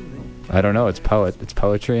yours.com? I don't know. It's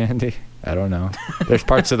poetry, Andy. I don't know. There's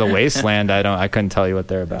parts of the wasteland I couldn't tell you what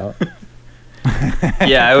they're about.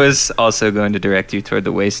 Yeah, I was also going to direct you toward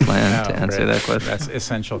the wasteland to answer that question. That's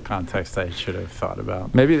essential context I should have thought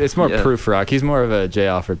about. Maybe it's more Yeah. proof rock. He's more of a J.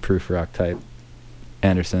 Alfred proof rock type.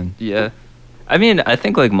 Anderson. Yeah. I mean, I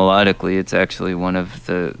think like melodically, it's actually one of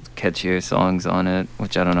the catchier songs on it,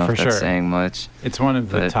 which I don't know For if that's sure. saying much. It's one of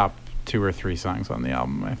the But- top 2 or 3 songs on the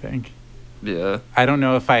album, I think. Yeah. I don't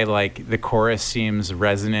know if I like the chorus seems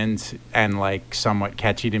resonant and like somewhat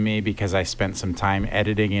catchy to me because I spent some time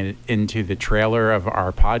editing it into the trailer of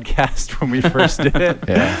our podcast when we first did it.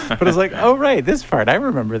 Yeah. But I was like, oh, right, this part. I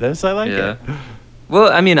remember this. I like Yeah. it.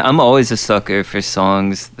 Well, I mean, I'm always a sucker for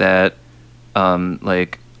songs that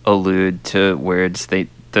like allude to words the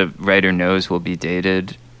writer knows will be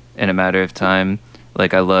dated in a matter of time.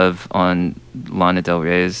 Like I love on Lana Del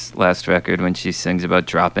Rey's last record when she sings about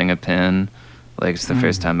dropping a pin. Like it's the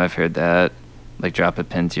first time I've heard that. Like drop a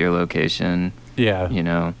pin to your location, Yeah. you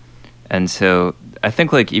know. And so I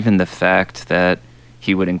think like even the fact that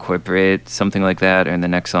he would incorporate something like that or in the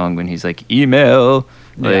next song when he's like email,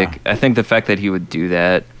 like I think the fact that he would do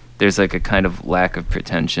that, there's like a kind of lack of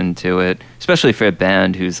pretension to it, especially for a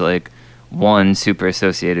band who's like, 1, super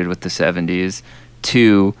associated with the 70s,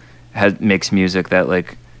 2, makes music that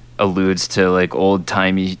like alludes to like old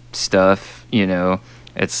timey stuff, you know.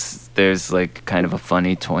 There's like kind of a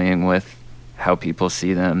funny toying with how people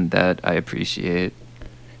see them that I appreciate.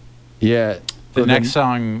 Yeah. The next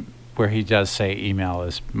song where he does say email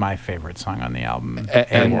is my favorite song on the album.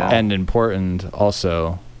 And important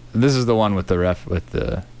also. This is the one with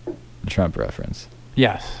the Trump reference.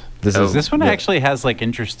 Yes. This one yeah. actually has like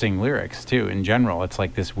interesting lyrics too. In general, it's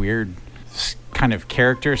like this weird kind of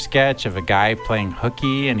character sketch of a guy playing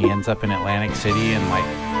hooky, and he ends up in Atlantic City and like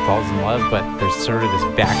falls in love. But there's sort of this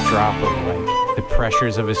backdrop of like the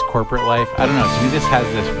pressures of his corporate life. I don't know. To me, this has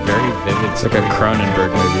this very vivid. It's like a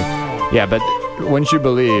Cronenberg movie. Yeah, but wouldn't you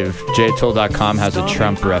believe JTool.com has a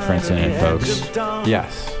Trump reference in it, folks?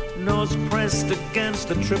 Yes. Nose pressed against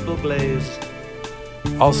the triple glaze.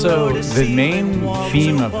 Also, the main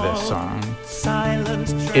theme of this song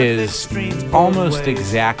is almost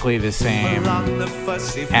exactly the same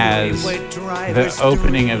as the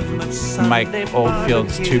opening of Mike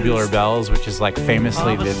Oldfield's Tubular Bells, which is like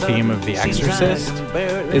famously the theme of The Exorcist.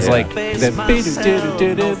 Is like the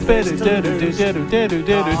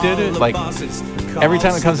like every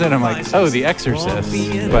time it comes in, I'm like, oh, The Exorcist,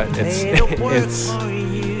 but it's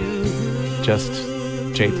just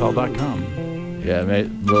jtall.com. Yeah, a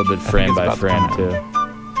little bit frame by frame too.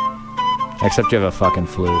 Except you have a fucking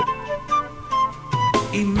flute.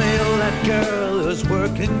 Email that girl who's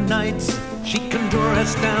working nights. She can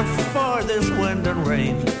dress down for this wind and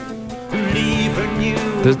rain.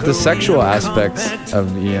 The sexual aspects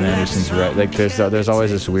of Ian Anderson's right, like there's always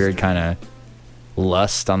this weird kind of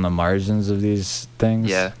lust on the margins of these things.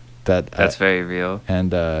 Yeah, that's very real.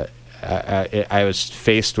 And I was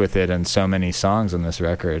faced with it in so many songs on this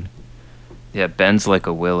record. Yeah, Bends Like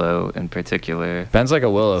a Willow in particular. Bends Like a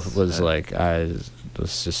Willow was like, I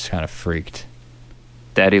was just kind of freaked.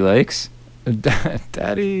 Daddy Likes?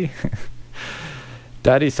 Daddy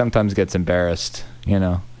sometimes gets embarrassed, you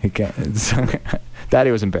know. He can't.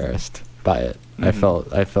 Daddy was embarrassed by it.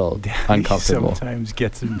 Mm-hmm. I felt uncomfortable. Sometimes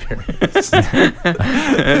gets embarrassed.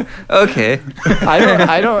 Okay.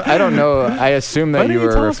 I don't know. I assume that you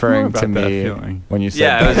were referring to me when you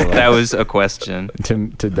said that was a question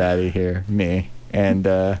to Daddy here, me, and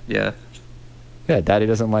yeah, Daddy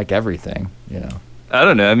doesn't like everything, you know. I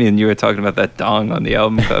don't know. I mean, you were talking about that dong on the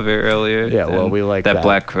album cover earlier. Yeah, well, we like that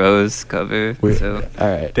Black Crowes cover. So. All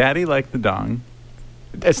right. Daddy liked the dong.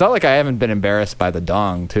 It's not like I haven't been embarrassed by the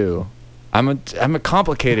dong too. I'm a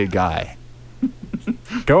complicated guy.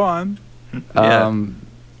 Go on.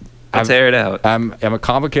 Let's air it out. I'm a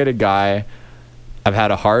complicated guy. I've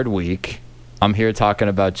had a hard week. I'm here talking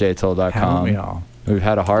about jtool.com. Haven't we all? We've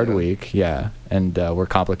had a hard week, yeah, and we're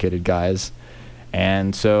complicated guys.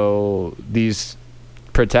 And so these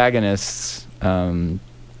protagonists in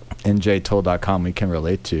jtool.com we can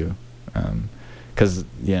relate to. because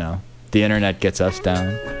you know the internet gets us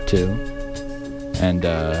down too, and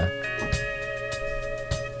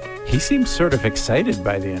He seems sort of excited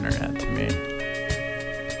by the internet to me.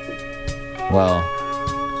 well,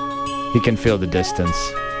 he can feel the distance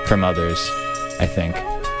from others, I think.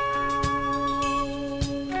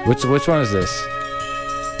 Which one is this?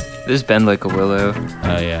 This is Bend Like a Willow.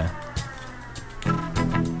 Oh yeah.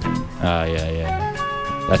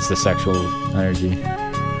 Yeah. That's the sexual energy.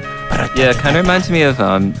 Yeah, it kind of reminds me of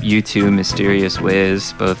U2 Mysterious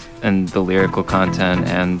Ways, both in the lyrical content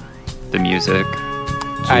and the music.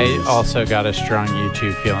 I Jeez. also got a strong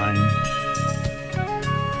U2 feeling.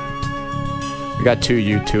 We got 2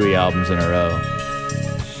 U2 albums in a row.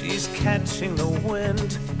 She's catching the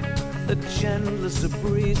wind, the gentlest of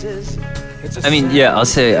breezes. I mean, yeah, I'll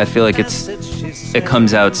say I feel like it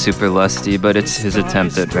comes out super lusty, but it's his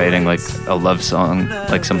attempt at writing like a love song,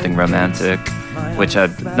 like something romantic, which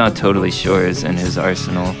I'm not totally sure is in his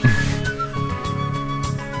arsenal.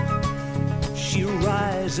 She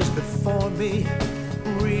rises before me,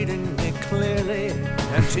 reading me clearly.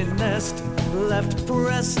 Empty nest left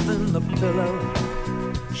pressed in the pillow.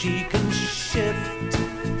 She can shift,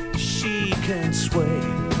 she can sway,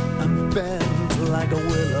 and bend like a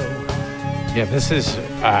willow. Yeah, this is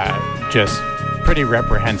just pretty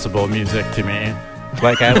reprehensible music to me.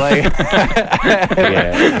 Like, I like...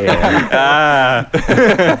 yeah.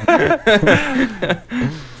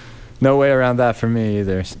 No way around that for me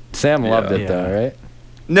either. Sam loved it though, right?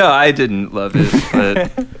 No, I didn't love it,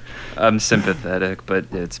 but I'm sympathetic, but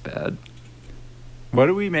it's bad. What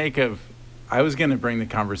do we make of... I was going to bring the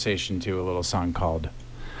conversation to a little song called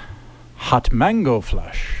Hot Mango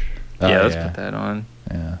Flush. Yeah, let's put that on.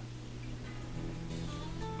 Yeah.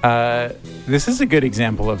 This is a good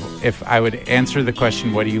example of if I would answer the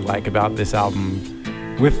question, what do you like about this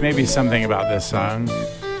album, with maybe something about this song.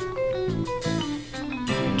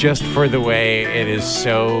 Just for the way it is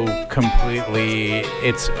so completely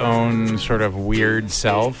its own sort of weird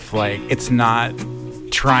self. Like, it's not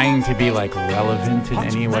trying to be like relevant in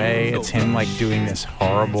any way. It's him like doing this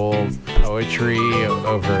horrible poetry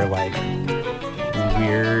over like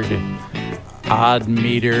weird odd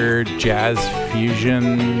meter jazz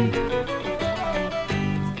fusion.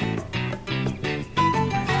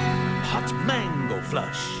 Hot mango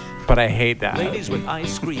flush. But I hate that. Ladies with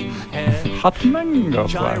ice cream hair. Hot mango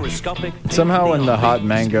flush. Gyroscopic. Somehow when the Hot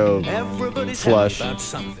Mango Everybody's Flush happy about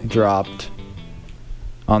something. dropped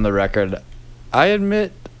on the record, I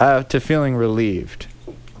admit to feeling relieved.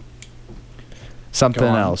 Something Go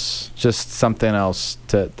on. else, just something else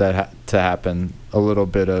to happen. A little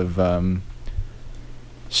bit of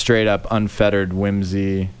straight up unfettered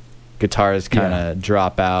whimsy. Guitars kind of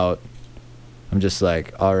drop out. I'm just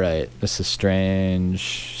like, all right, this is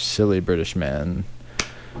strange, silly British man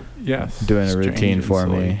Yes. doing a strange routine and for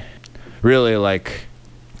silly. me. Really, like,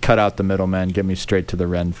 cut out the middleman, get me straight to the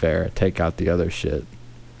Ren Fair, take out the other shit.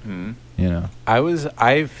 Hmm. You know.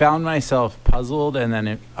 I found myself puzzled and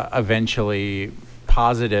then eventually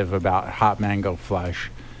positive about Hot Mango Flush.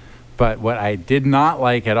 But what I did not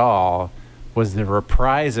like at all was the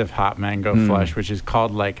reprise of Hot Mango Flush, which is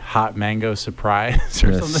called like Hot Mango Surprise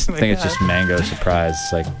or Yes, something I think like it's just Mango Surprise.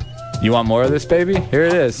 It's like, you want more of this, baby? Here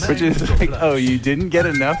it is. which is like, oh, you didn't get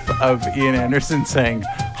enough of Ian Anderson saying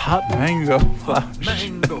Hot Mango Flush.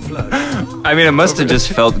 Mango flush. I mean, it must have just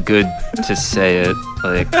felt good to say it.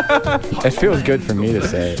 Like, It feels good for me to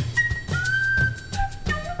say it.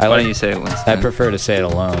 why don't you say it once? I prefer to say it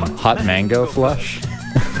alone. Hot Mango Flush.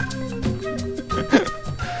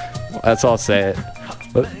 That's all. I'll say it.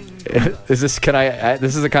 But is this? Can I?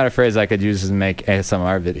 This is the kind of phrase I could use to make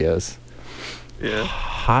ASMR videos. Yeah.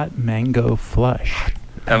 Hot Mango Flush.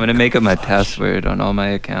 I'm gonna make it my password on all my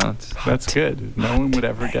accounts. That's good. No one would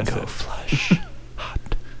ever guess it. Flush.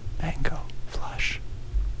 Hot Mango Flush.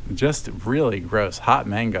 Just really gross. Hot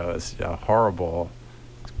mango is a horrible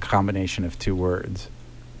combination of two words.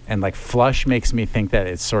 And like flush makes me think that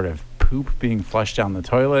it's sort of poop being flushed down the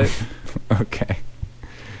toilet. Okay.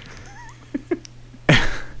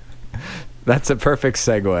 That's a perfect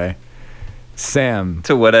segue. Sam,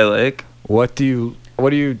 To what I like? what do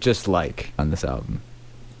you just like on this album?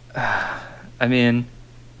 I mean,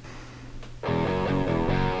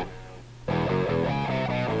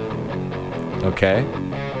 Okay.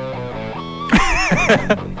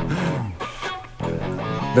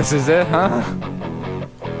 This is it, huh?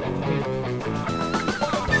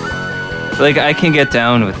 like, I can get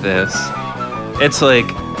down with this. It's like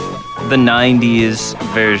the 90s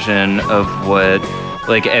version of what,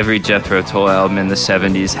 like, every Jethro Tull album in the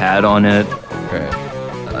 70s had on it.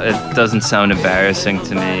 Right. It doesn't sound embarrassing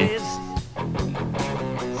to me.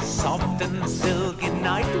 Some and silky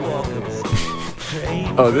night walkers.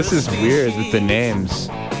 Oh, this is weird with the names.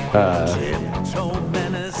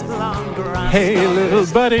 Hey, little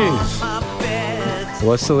buddies.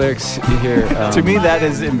 What's the lyrics here? To me, that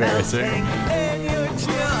is embarrassing.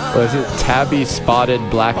 Was it Tabby spotted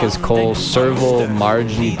black as coal, Serval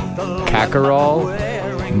Margie Cackerel,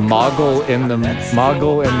 Moggle in the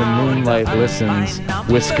moonlight listens,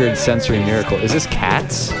 whiskered sensory miracle. Is this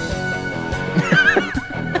Cats?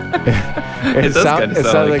 It does kinda it sound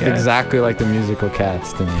sounds like like Cats. exactly like the musical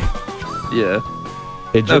Cats to me. Yeah.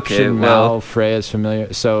 Egyptian Okay, well- Mal, Freya's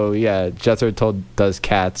familiar. So yeah, Jethro Tull does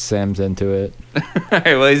Cats. Sam's into it. Alright,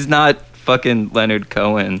 well, he's not fucking Leonard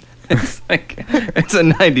Cohen. It's like, it's a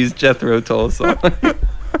 90s Jethro Tull song.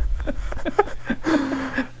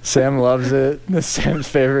 Sam loves it. This is Sam's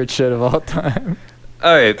favorite shit of all time.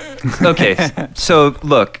 Alright, okay. So,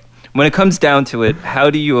 look, when it comes down to it, how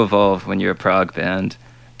do you evolve when you're a prog band?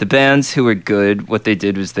 The bands who were good, what they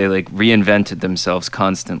did was they like reinvented themselves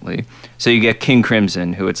constantly. So you get King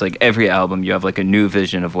Crimson, who it's like every album you have like a new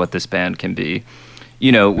vision of what this band can be.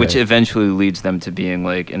 You know, which Right. eventually leads them to being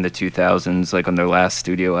like in the 2000s, like on their last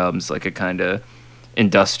studio albums, like a kind of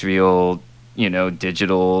industrial, you know,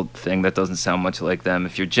 digital thing that doesn't sound much like them.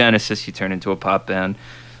 If you're Genesis, you turn into a pop band.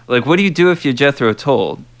 Like, what do you do if you're Jethro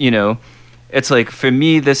Tull? You know, it's like, for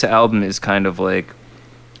me, this album is kind of like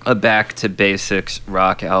a back to basics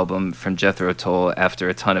rock album from Jethro Tull after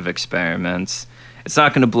a ton of experiments. It's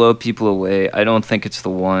not going to blow people away. I don't think it's the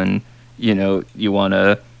one, you know, you want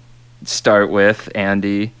to start with,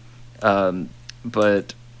 Andy.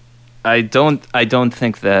 But I don't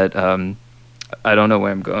think that, I don't know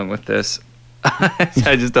where I'm going with this.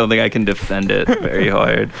 I just don't think I can defend it very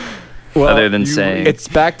hard. Other than saying it's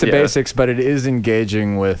back to yeah. basics, but it is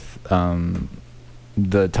engaging with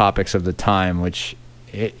the topics of the time, which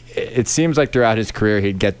it seems like throughout his career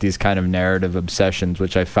he'd get these kind of narrative obsessions,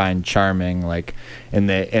 which I find charming. Like in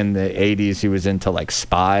the 80s, he was into like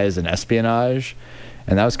spies and espionage,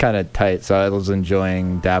 and that was kind of tight. So I was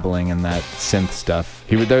enjoying dabbling in that synth stuff.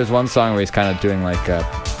 There's one song where he's kind of doing like a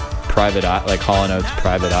private eye, like Hall & Oates'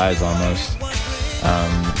 Private Eyes almost.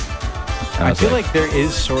 I feel like there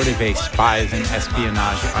is sort of a spies and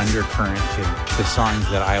espionage undercurrent to the songs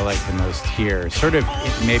that I like the most here. Sort of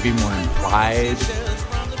maybe more implied,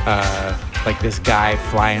 like this guy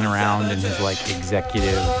flying around in his like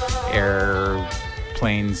executive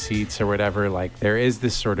airplane seats or whatever. Like there is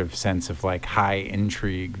this sort of sense of like high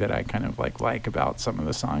intrigue that I kind of like about some of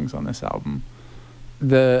the songs on this album.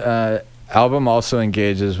 The album also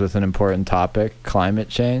engages with an important topic, climate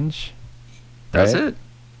change. That's right? it.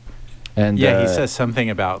 And Yeah, he says something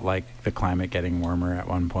about like the climate getting warmer at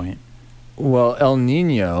one point. Well, El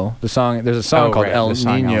Nino, there's a song called right, El the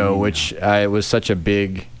song El Nino, Nino. which was such a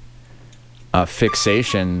big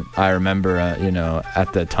fixation. I remember, you know,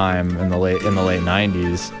 at the time in the late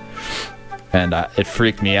 90s, and it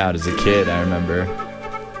freaked me out as a kid. I remember.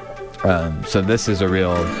 So this is a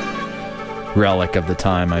real relic of the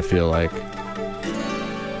time. I feel like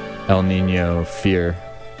El Nino fear.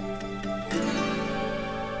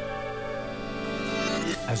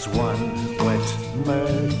 As one wet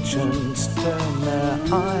merchants turn their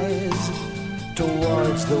eyes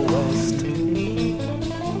towards the west.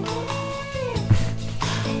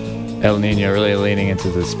 El Nino really leaning into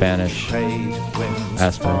the Spanish Trade winds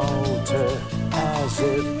aspect. falter as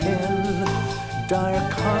if in dire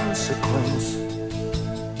consequence.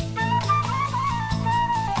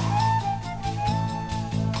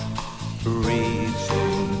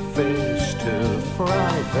 Raising fish to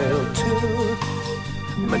fry fail to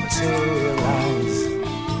materialize.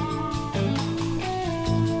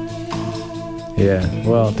 Yeah,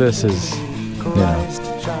 well, this is, you know, Christ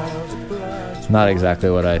child blood. not exactly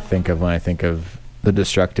what I think of when I think of the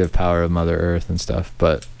destructive power of Mother Earth and stuff,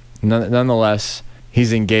 but nonetheless,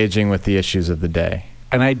 he's engaging with the issues of the day.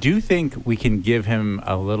 And I do think we can give him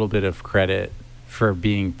a little bit of credit for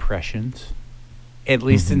being prescient, at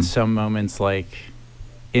least in some moments, like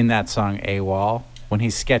in that song AWOL, when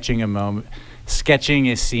he's sketching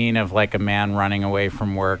a scene of like a man running away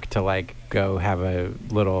from work to like go have a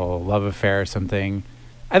little love affair or something.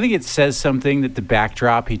 I think it says something that the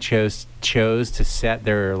backdrop he chose to set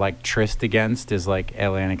their like tryst against is like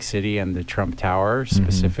Atlantic City and the Trump Tower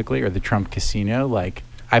specifically, or the Trump Casino. Like,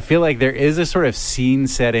 I feel like there is a sort of scene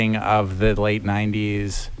setting of the late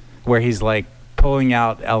 90s where he's like pulling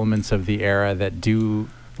out elements of the era that do,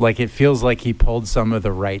 like, it feels like he pulled some of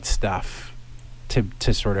the right stuff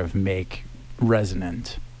to sort of make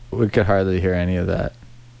resonant. We could hardly hear any of that.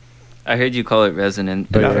 I heard you call it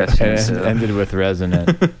resonant But impression, it so- ended with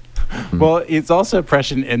resonant. Well, it's also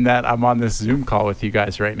prescient in that I'm on this Zoom call with you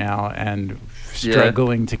guys right now and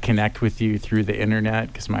struggling to connect with you through the internet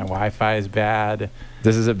because my Wi-Fi is bad.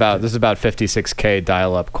 This is about 56K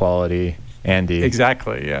dial-up quality, Andy.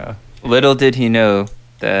 Exactly, yeah. Little did he know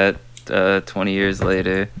that 20 years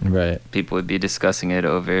later, Right. people would be discussing it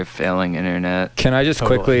over failing internet. Can I just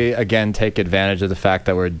Totally. quickly, again, take advantage of the fact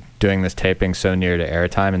that we're doing this taping so near to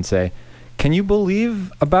airtime and say, can you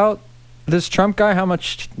believe about this Trump guy, how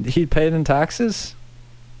much he paid in taxes?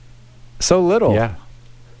 So little. Yeah.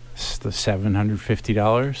 It's the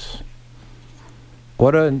 $750.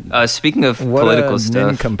 What a Speaking of what political a stuff,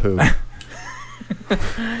 nincompoop.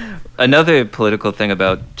 another political thing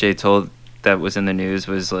about Jay Toll that was in the news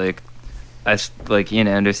was like Ian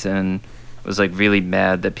Anderson was like really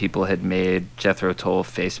mad that people had made Jethro Tull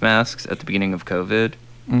face masks at the beginning of COVID,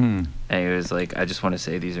 Mm. and he was like, I just want to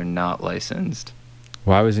say these are not licensed.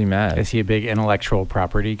 Why was he mad? Is he a big intellectual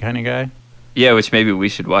property kind of guy? Yeah, which maybe we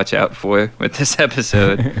should watch out for with this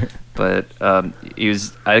episode. But he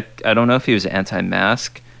was I don't know if he was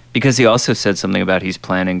anti-mask, because he also said something about he's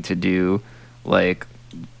planning to do like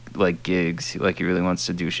gigs, like he really wants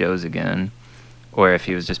to do shows again, or if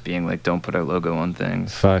he was just being like, don't put our logo on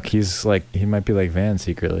things. Fuck, he's like, he might be like Van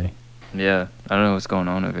secretly. Yeah, I don't know what's going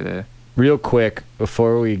on over there. Real quick,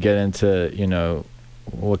 before we get into, you know,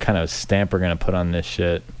 what kind of stamp we're going to put on this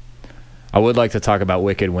shit, I would like to talk about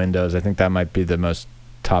Wicked Windows. I think that might be the most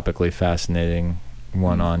topically fascinating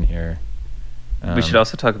one on here. We should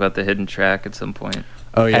also talk about the hidden track at some point.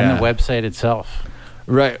 Oh, yeah. And the website itself.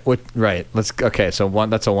 Right. Right. Okay. So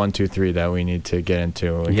that's a 1, 2, 3 that we need to get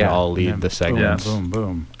into. We can all lead and the then segments. Boom, boom,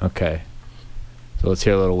 boom. Okay. So let's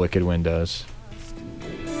hear a little Wicked Windows.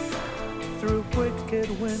 Through wicked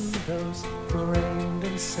windows, framed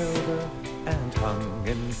in silver and hung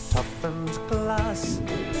in toughened glass.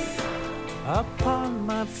 Upon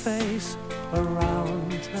my face,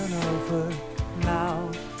 around and over, now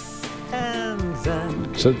and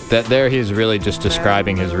then. So that there he's really just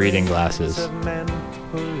describing his reading glasses. Of men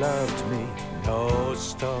who loved me, no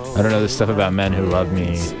stories. I don't know this stuff about men who love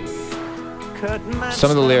me. Some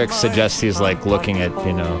of the lyrics suggest he's like looking at,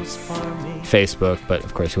 you know, Facebook, but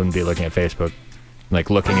of course he wouldn't be looking at Facebook, like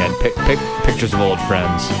looking at pictures of old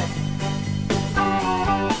friends.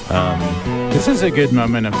 This is a good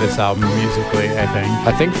moment of this album musically, I think.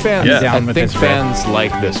 I think fans, Yeah. I Down with think this fans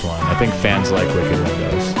like this one. I think fans like Wicked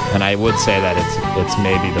Windows, and I would say that it's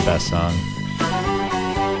maybe the best song.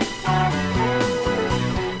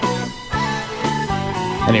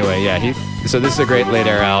 Anyway, yeah, so this is a great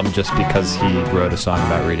later album just because he wrote a song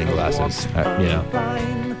about reading glasses, you know,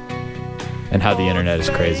 and how the internet is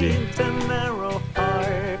crazy.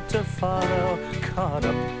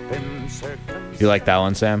 You like that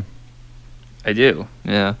one, Sam? I do,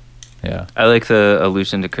 yeah. Yeah. I like the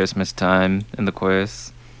allusion to Christmas time in the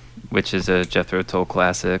chorus, which is a Jethro Tull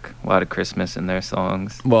classic. A lot of Christmas in their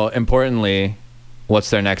songs. Well, importantly,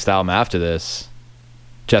 what's their next album after this?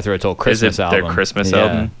 Jethro Tull Christmas Is it album. their Christmas Yeah,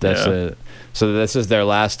 album? That's Yeah. so this is their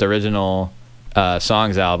last original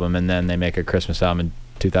songs album, and then they make a Christmas album in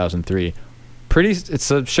 2003.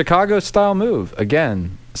 It's a Chicago style move.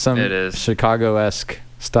 Again, some It is. Chicago-esque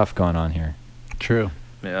stuff going on here. True.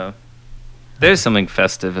 Yeah. There's something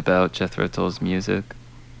festive about Jethro Tull's music.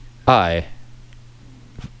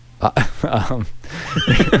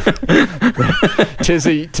 Tis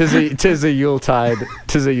a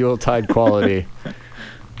Yuletide quality.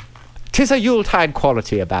 Tis a Yuletide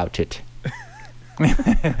quality about it.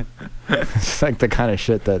 It's like the kind of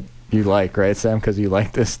shit that you like, right, Sam? Because you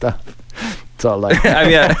like this stuff. It's all like. I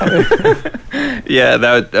mean, yeah,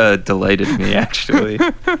 that delighted me, actually.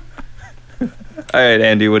 All right,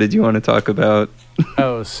 Andy, what did you want to talk about?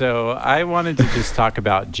 Oh, so I wanted to just talk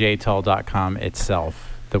about jtull.com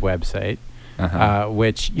itself, the website,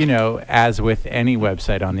 which, you know, as with any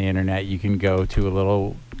website on the internet, you can go to a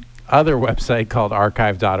little other website called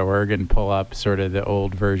archive.org and pull up sort of the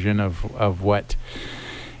old version of what,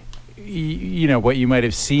 you know, what you might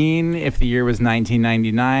have seen if the year was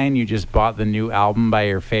 1999. You just bought the new album by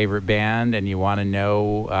your favorite band and you want to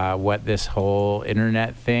know what this whole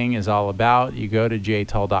internet thing is all about. You go to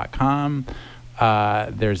jtull.com.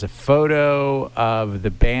 There's a photo of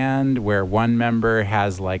the band where one member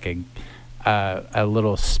has like a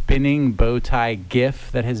little spinning bow tie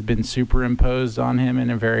GIF that has been superimposed on him in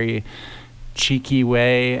a very cheeky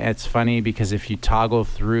way. It's funny because if you toggle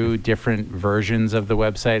through different versions of the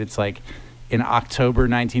website, it's like in October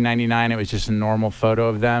 1999, it was just a normal photo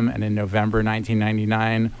of them. And in November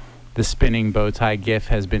 1999, the spinning bow tie GIF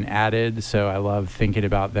has been added. So I love thinking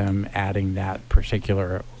about them adding that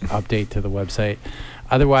particular update to the website.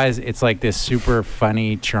 Otherwise, it's like this super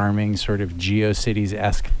funny, charming sort of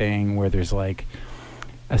GeoCities-esque thing where there's like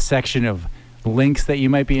a section of links that you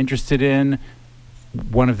might be interested in.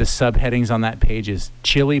 One of the subheadings on that page is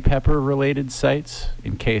chili pepper related sites,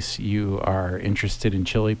 in case you are interested in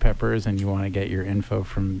chili peppers and you want to get your info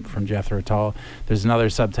from Jethro Tull. There's another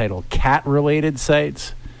subtitle, cat related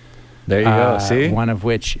sites. There you go. See? One of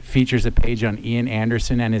which features a page on Ian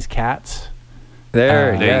Anderson and his cats.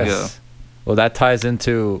 There There you go. Well, that ties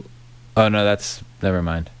into... Oh, no, that's... Never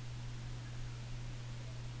mind.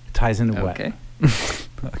 It ties into what? Okay.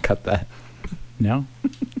 I'll cut that. No?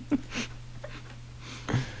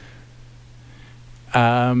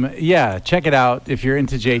 Yeah, check it out. If you're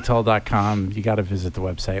into jtull.com, you got to visit the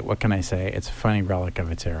website. What can I say? It's a funny relic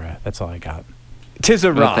of its era. That's all I got. Tis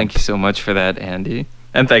a Well, romp. thank you so much for that, Andy.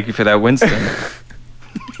 And thank you for that, Winston.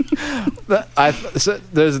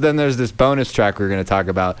 There's this bonus track we're going to talk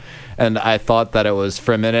about, and I thought that it was,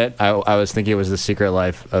 for a minute, I was thinking it was The Secret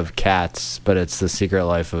Life of Cats, but it's The Secret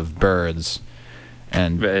Life of Birds.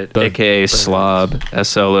 And Right. both AKA birds. Slob.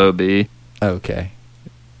 SLOB. Okay.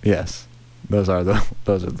 Yes. Those are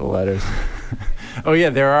the letters. Oh yeah,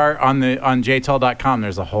 there are on jtull.com.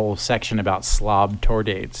 There's a whole section about slob tour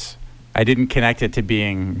dates. I didn't connect it to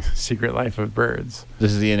being Secret Life of Birds.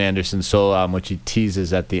 This is Ian Anderson's solo album, which he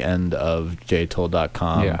teases at the end of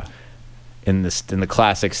jtoll.com. Yeah. In the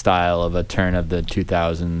classic style of a turn of the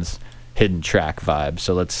 2000s hidden track vibe.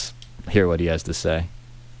 So let's hear what he has to say.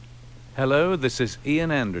 Hello, this is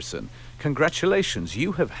Ian Anderson. Congratulations,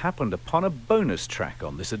 you have happened upon a bonus track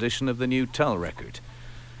on this edition of the new Tull record.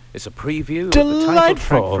 It's a preview of the title track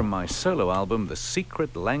Delightful. from my solo album, The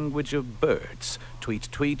Secret Language of Birds. Tweet,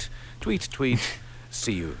 tweet, tweet, tweet.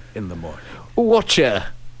 See you in the morning. Watcher,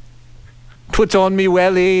 put on me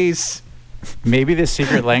wellies. Maybe the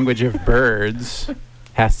secret language of birds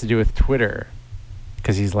has to do with Twitter,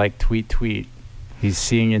 because he's like tweet tweet. He's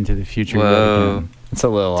seeing into the future. yet Whoa. again. It's a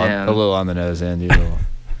little Damn. on the nose, Andy. a little.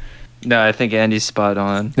 No, I think Andy's spot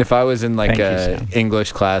on. If I was in like Thank you, a Sam.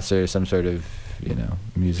 English class or some sort of,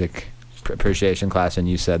 music appreciation class, and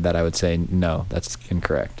you said that, I would say no, that's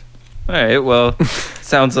incorrect. All right, well,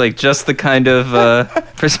 sounds like just the kind of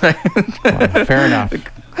perspective, Well, fair enough.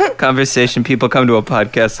 conversation people come to a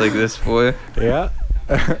podcast like this for. Yeah,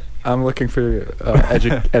 I'm looking for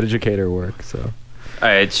educator work. So All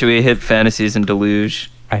right, should we hit fantasies and deluge?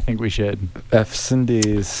 I think we should. F's and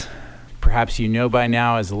D's. Perhaps you know by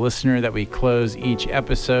now as a listener that we close each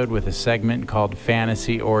episode with a segment called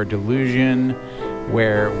Fantasy or Delusion,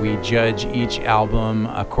 where we judge each album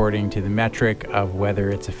according to the metric of whether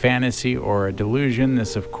it's a fantasy or a delusion.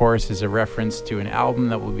 This, of course, is a reference to an album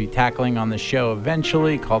that we'll be tackling on the show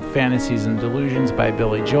eventually called Fantasies and Delusions by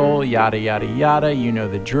Billy Joel, yada, yada, yada. You know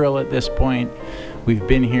the drill at this point. We've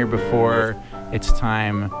been here before. It's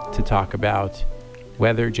time to talk about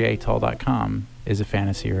whether jtull.com is a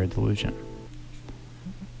fantasy or a delusion.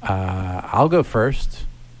 I'll go first.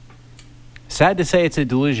 Sad to say it's a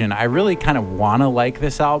delusion. I really kind of want to like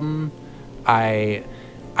this album. I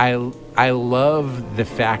love the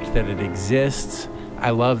fact that it exists. I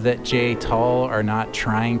love that J. Tull are not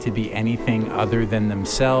trying to be anything other than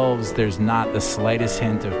themselves. There's not the slightest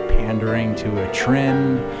hint of pandering to a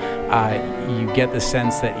trend. You get the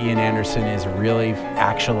sense that Ian Anderson is really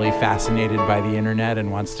actually fascinated by the internet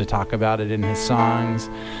and wants to talk about it in his songs.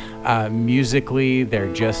 Musically,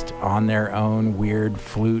 they're just on their own weird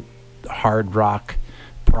flute, hard rock,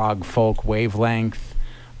 prog folk wavelength.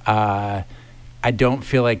 I don't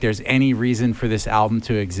feel like there's any reason for this album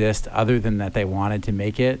to exist other than that they wanted to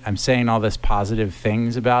make it. I'm saying all this positive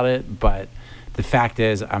things about it, but the fact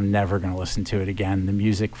is I'm never going to listen to it again. The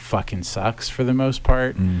music fucking sucks for the most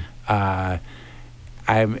part.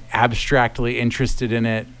 I'm abstractly interested in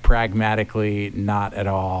it, pragmatically not at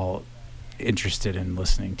all interested in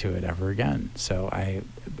listening to it ever again. So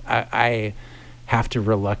I have to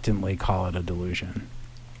reluctantly call it a delusion.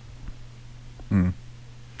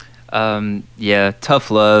 Yeah,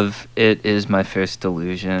 Tough Love, it is my first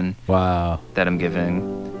delusion Wow. that I'm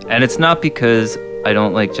giving. And it's not because I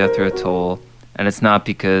don't like Jethro Tull, and it's not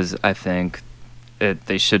because I think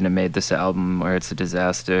they shouldn't have made this album or it's a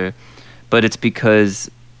disaster, but it's because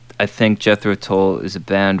I think Jethro Tull is a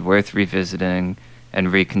band worth revisiting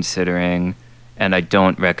and reconsidering, and I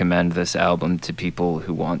don't recommend this album to people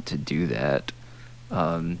who want to do that.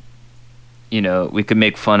 We could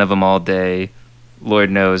make fun of them all day.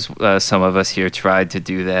 Lord knows some of us here tried to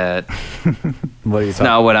do that. What are you It's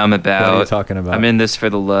not what I'm about. What are you talking about? I'm in this for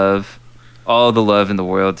the love. All the love in the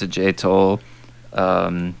world to J. Tull.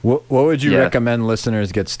 What would you Yeah. recommend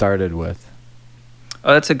listeners get started with?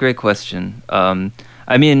 Oh, that's a great question. I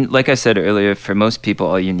I mean, like I said earlier, for most people,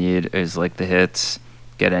 all you need is like the hits,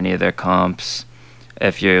 get any of their comps.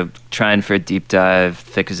 If you're trying for a deep dive,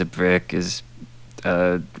 Thick as a Brick is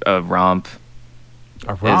a romp.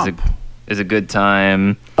 A romp. Is a good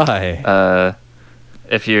time. Aye.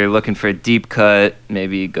 If you're looking for a deep cut,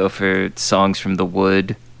 maybe go for Songs from the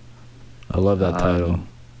Wood. I love that title.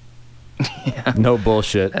 Yeah. No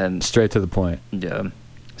bullshit. And straight to the point. Yeah.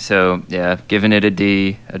 So, yeah, giving it a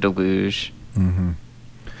D, a deluge. Mm-hmm.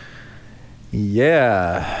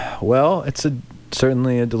 Yeah. Well, it's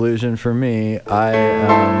certainly a delusion for me. I'll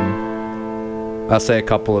say a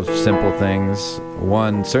couple of simple things.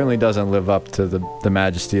 One, certainly doesn't live up to the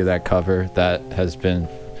majesty of that cover. That has been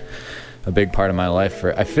a big part of my life.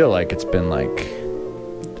 I feel like it's been like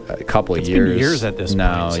a couple of years. It's been years at this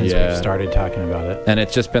now, point since we've started talking about it. And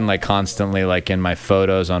it's just been like constantly like in my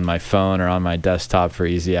photos on my phone or on my desktop for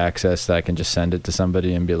easy access that I can just send it to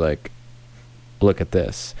somebody and be like, look at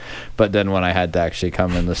this. But then when I had to actually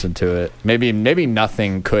come and listen to it, maybe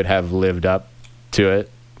nothing could have lived up to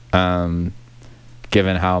it,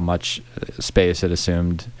 given how much space it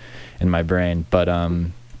assumed in my brain. But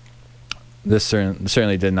this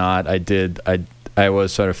certainly did not. I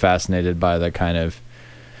was sort of fascinated by the kind of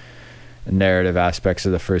narrative aspects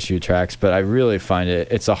of the first few tracks, but I really find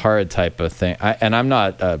it's a hard type of thing. And I'm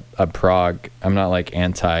not a prog. I'm not like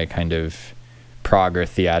anti kind of prog or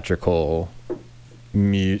theatrical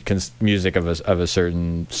music of a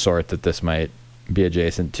certain sort that this might be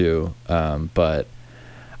adjacent to, but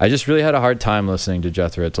I just really had a hard time listening to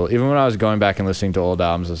Jethro Tull. Even when I was going back and listening to old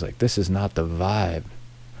albums, I was like, this is not the vibe.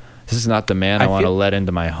 This is not the man I want to let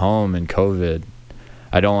into my home in COVID.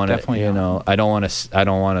 I don't want to, I don't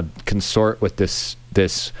want to consort with this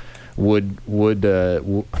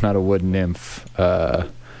not a wood nymph,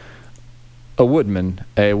 a woodsman,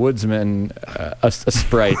 a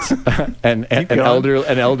sprite, an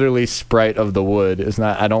elderly sprite of the wood is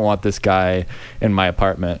not. I don't want this guy in my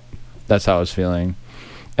apartment. That's how I was feeling,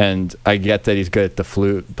 and I get that he's good at the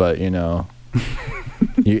flute, but he's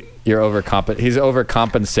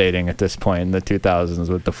overcompensating at this point in the 2000s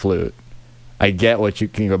with the flute. I get what you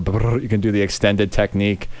can go. You can do the extended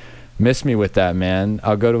technique. Miss me with that, man.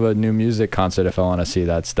 I'll go to a new music concert if I want to see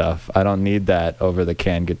that stuff. I don't need that over the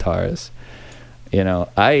canned guitars.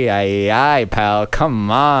 Aye, pal,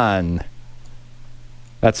 come on.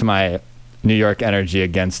 That's my New York energy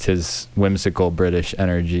against his whimsical British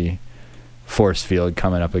energy force field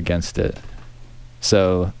coming up against it.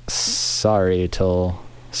 So, sorry,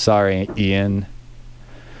 Ian.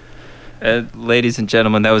 Ladies and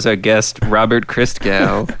gentlemen, that was our guest, Robert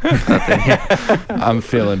Christgau. I'm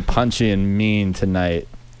feeling punchy and mean tonight.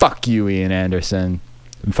 Fuck you, Ian Anderson.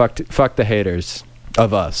 And fuck the haters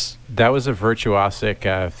of us. That was a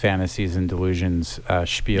virtuosic Fantasies and Delusions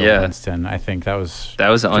spiel, Winston. I think that was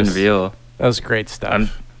unreal. That was great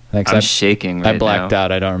stuff. Thanks. I'm shaking right now. I blacked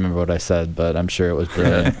out. I don't remember what I said, but I'm sure it was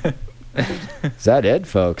brilliant. Is that it,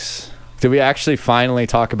 folks? Did we actually finally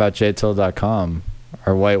talk about jtool.com?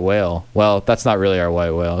 Our white whale. Well, that's not really our white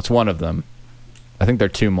whale. It's one of them. I think there are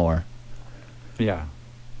two more. Yeah.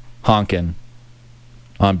 Honkin'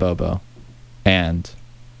 on Bobo and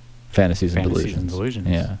Fantasies and Delusions.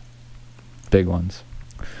 Yeah. Big ones.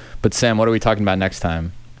 But Sam, what are we talking about next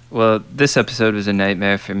time? Well, this episode was a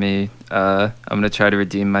nightmare for me. I'm going to try to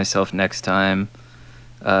redeem myself next time.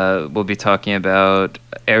 We'll be talking about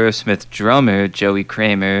Aerosmith drummer Joey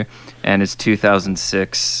Kramer and his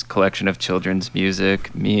 2006 collection of children's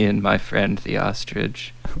music, Me and My Friend the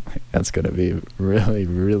Ostrich. That's going to be really,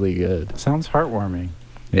 really good. Sounds heartwarming.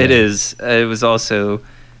 Yeah. It is.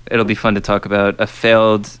 It'll be fun to talk about a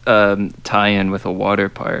failed tie-in with a water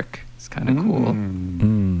park. It's kind of cool.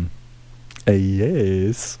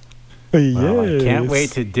 Yes. Well, I can't wait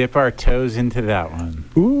to dip our toes into that one.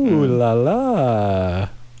 Ooh la la.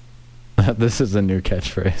 This is a new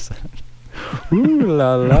catchphrase. Ooh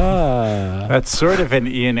la la. That's sort of an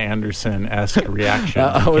Ian Anderson-esque reaction.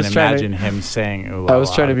 I can imagine him saying ooh la la. I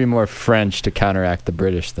was trying to be more French to counteract the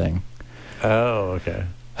British thing. Oh, okay.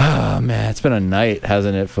 Oh, man. It's been a night,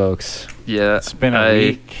 hasn't it, folks? Yeah. It's been a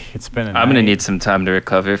week. It's been a night. I'm going to need some time to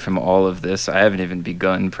recover from all of this. I haven't even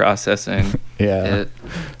begun processing it.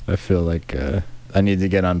 I feel like I need to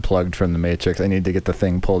get unplugged from the Matrix. I need to get the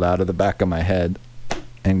thing pulled out of the back of my head.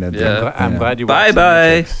 And I'm glad you watched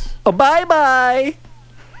Bye-bye. Oh, bye-bye.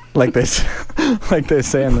 Like they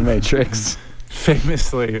say in the Matrix.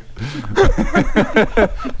 Famously.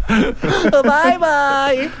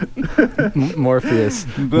 Bye-bye. Morpheus.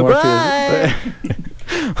 Bye-bye.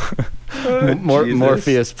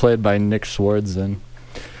 Morpheus played by Nick Swardson.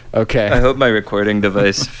 Okay. I hope my recording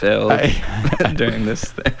device failed during this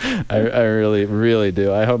thing. I really, really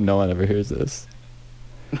do. I hope no one ever hears this.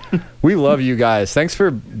 We love you guys. Thanks for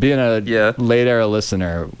being a late era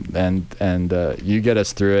listener, and you get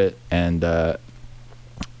us through it. And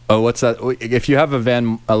what's that? If you have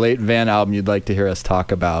a late Van album you'd like to hear us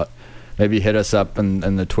talk about, maybe hit us up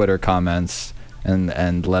in the Twitter comments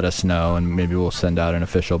and let us know, and maybe we'll send out an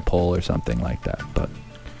official poll or something like that. But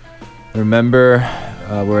remember,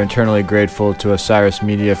 we're eternally grateful to Osiris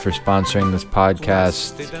Media for sponsoring this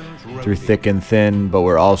podcast through thick and thin, but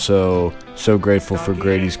we're also so grateful for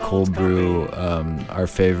Grady's Cold Brew, our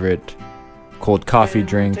favorite cold coffee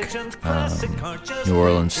drink, New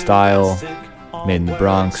Orleans style, made in the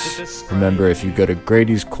Bronx. Remember, if you go to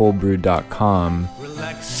Grady'sColdBrew.com,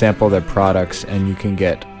 sample their products, and you can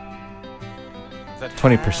get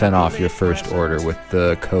 20% off your first order with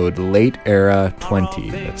the code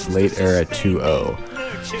LATEERA20. That's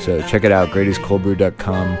LATEERA20. So check it out,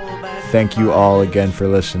 Grady'sColdBrew.com. Thank you all again for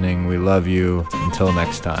listening. We love you. Until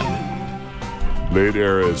next time. Late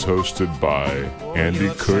Era is hosted by Andy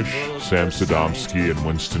Cush, Sam Sadomsky, and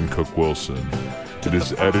Winston Cook-Wilson. It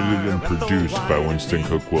is edited and produced by Winston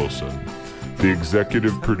Cook-Wilson. The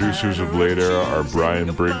executive producers of Late Era are Brian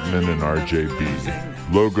Brinkman and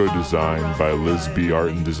RJB. Logo design by Liz B.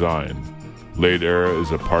 Art and Design. Late Era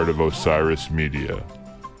is a part of Osiris Media.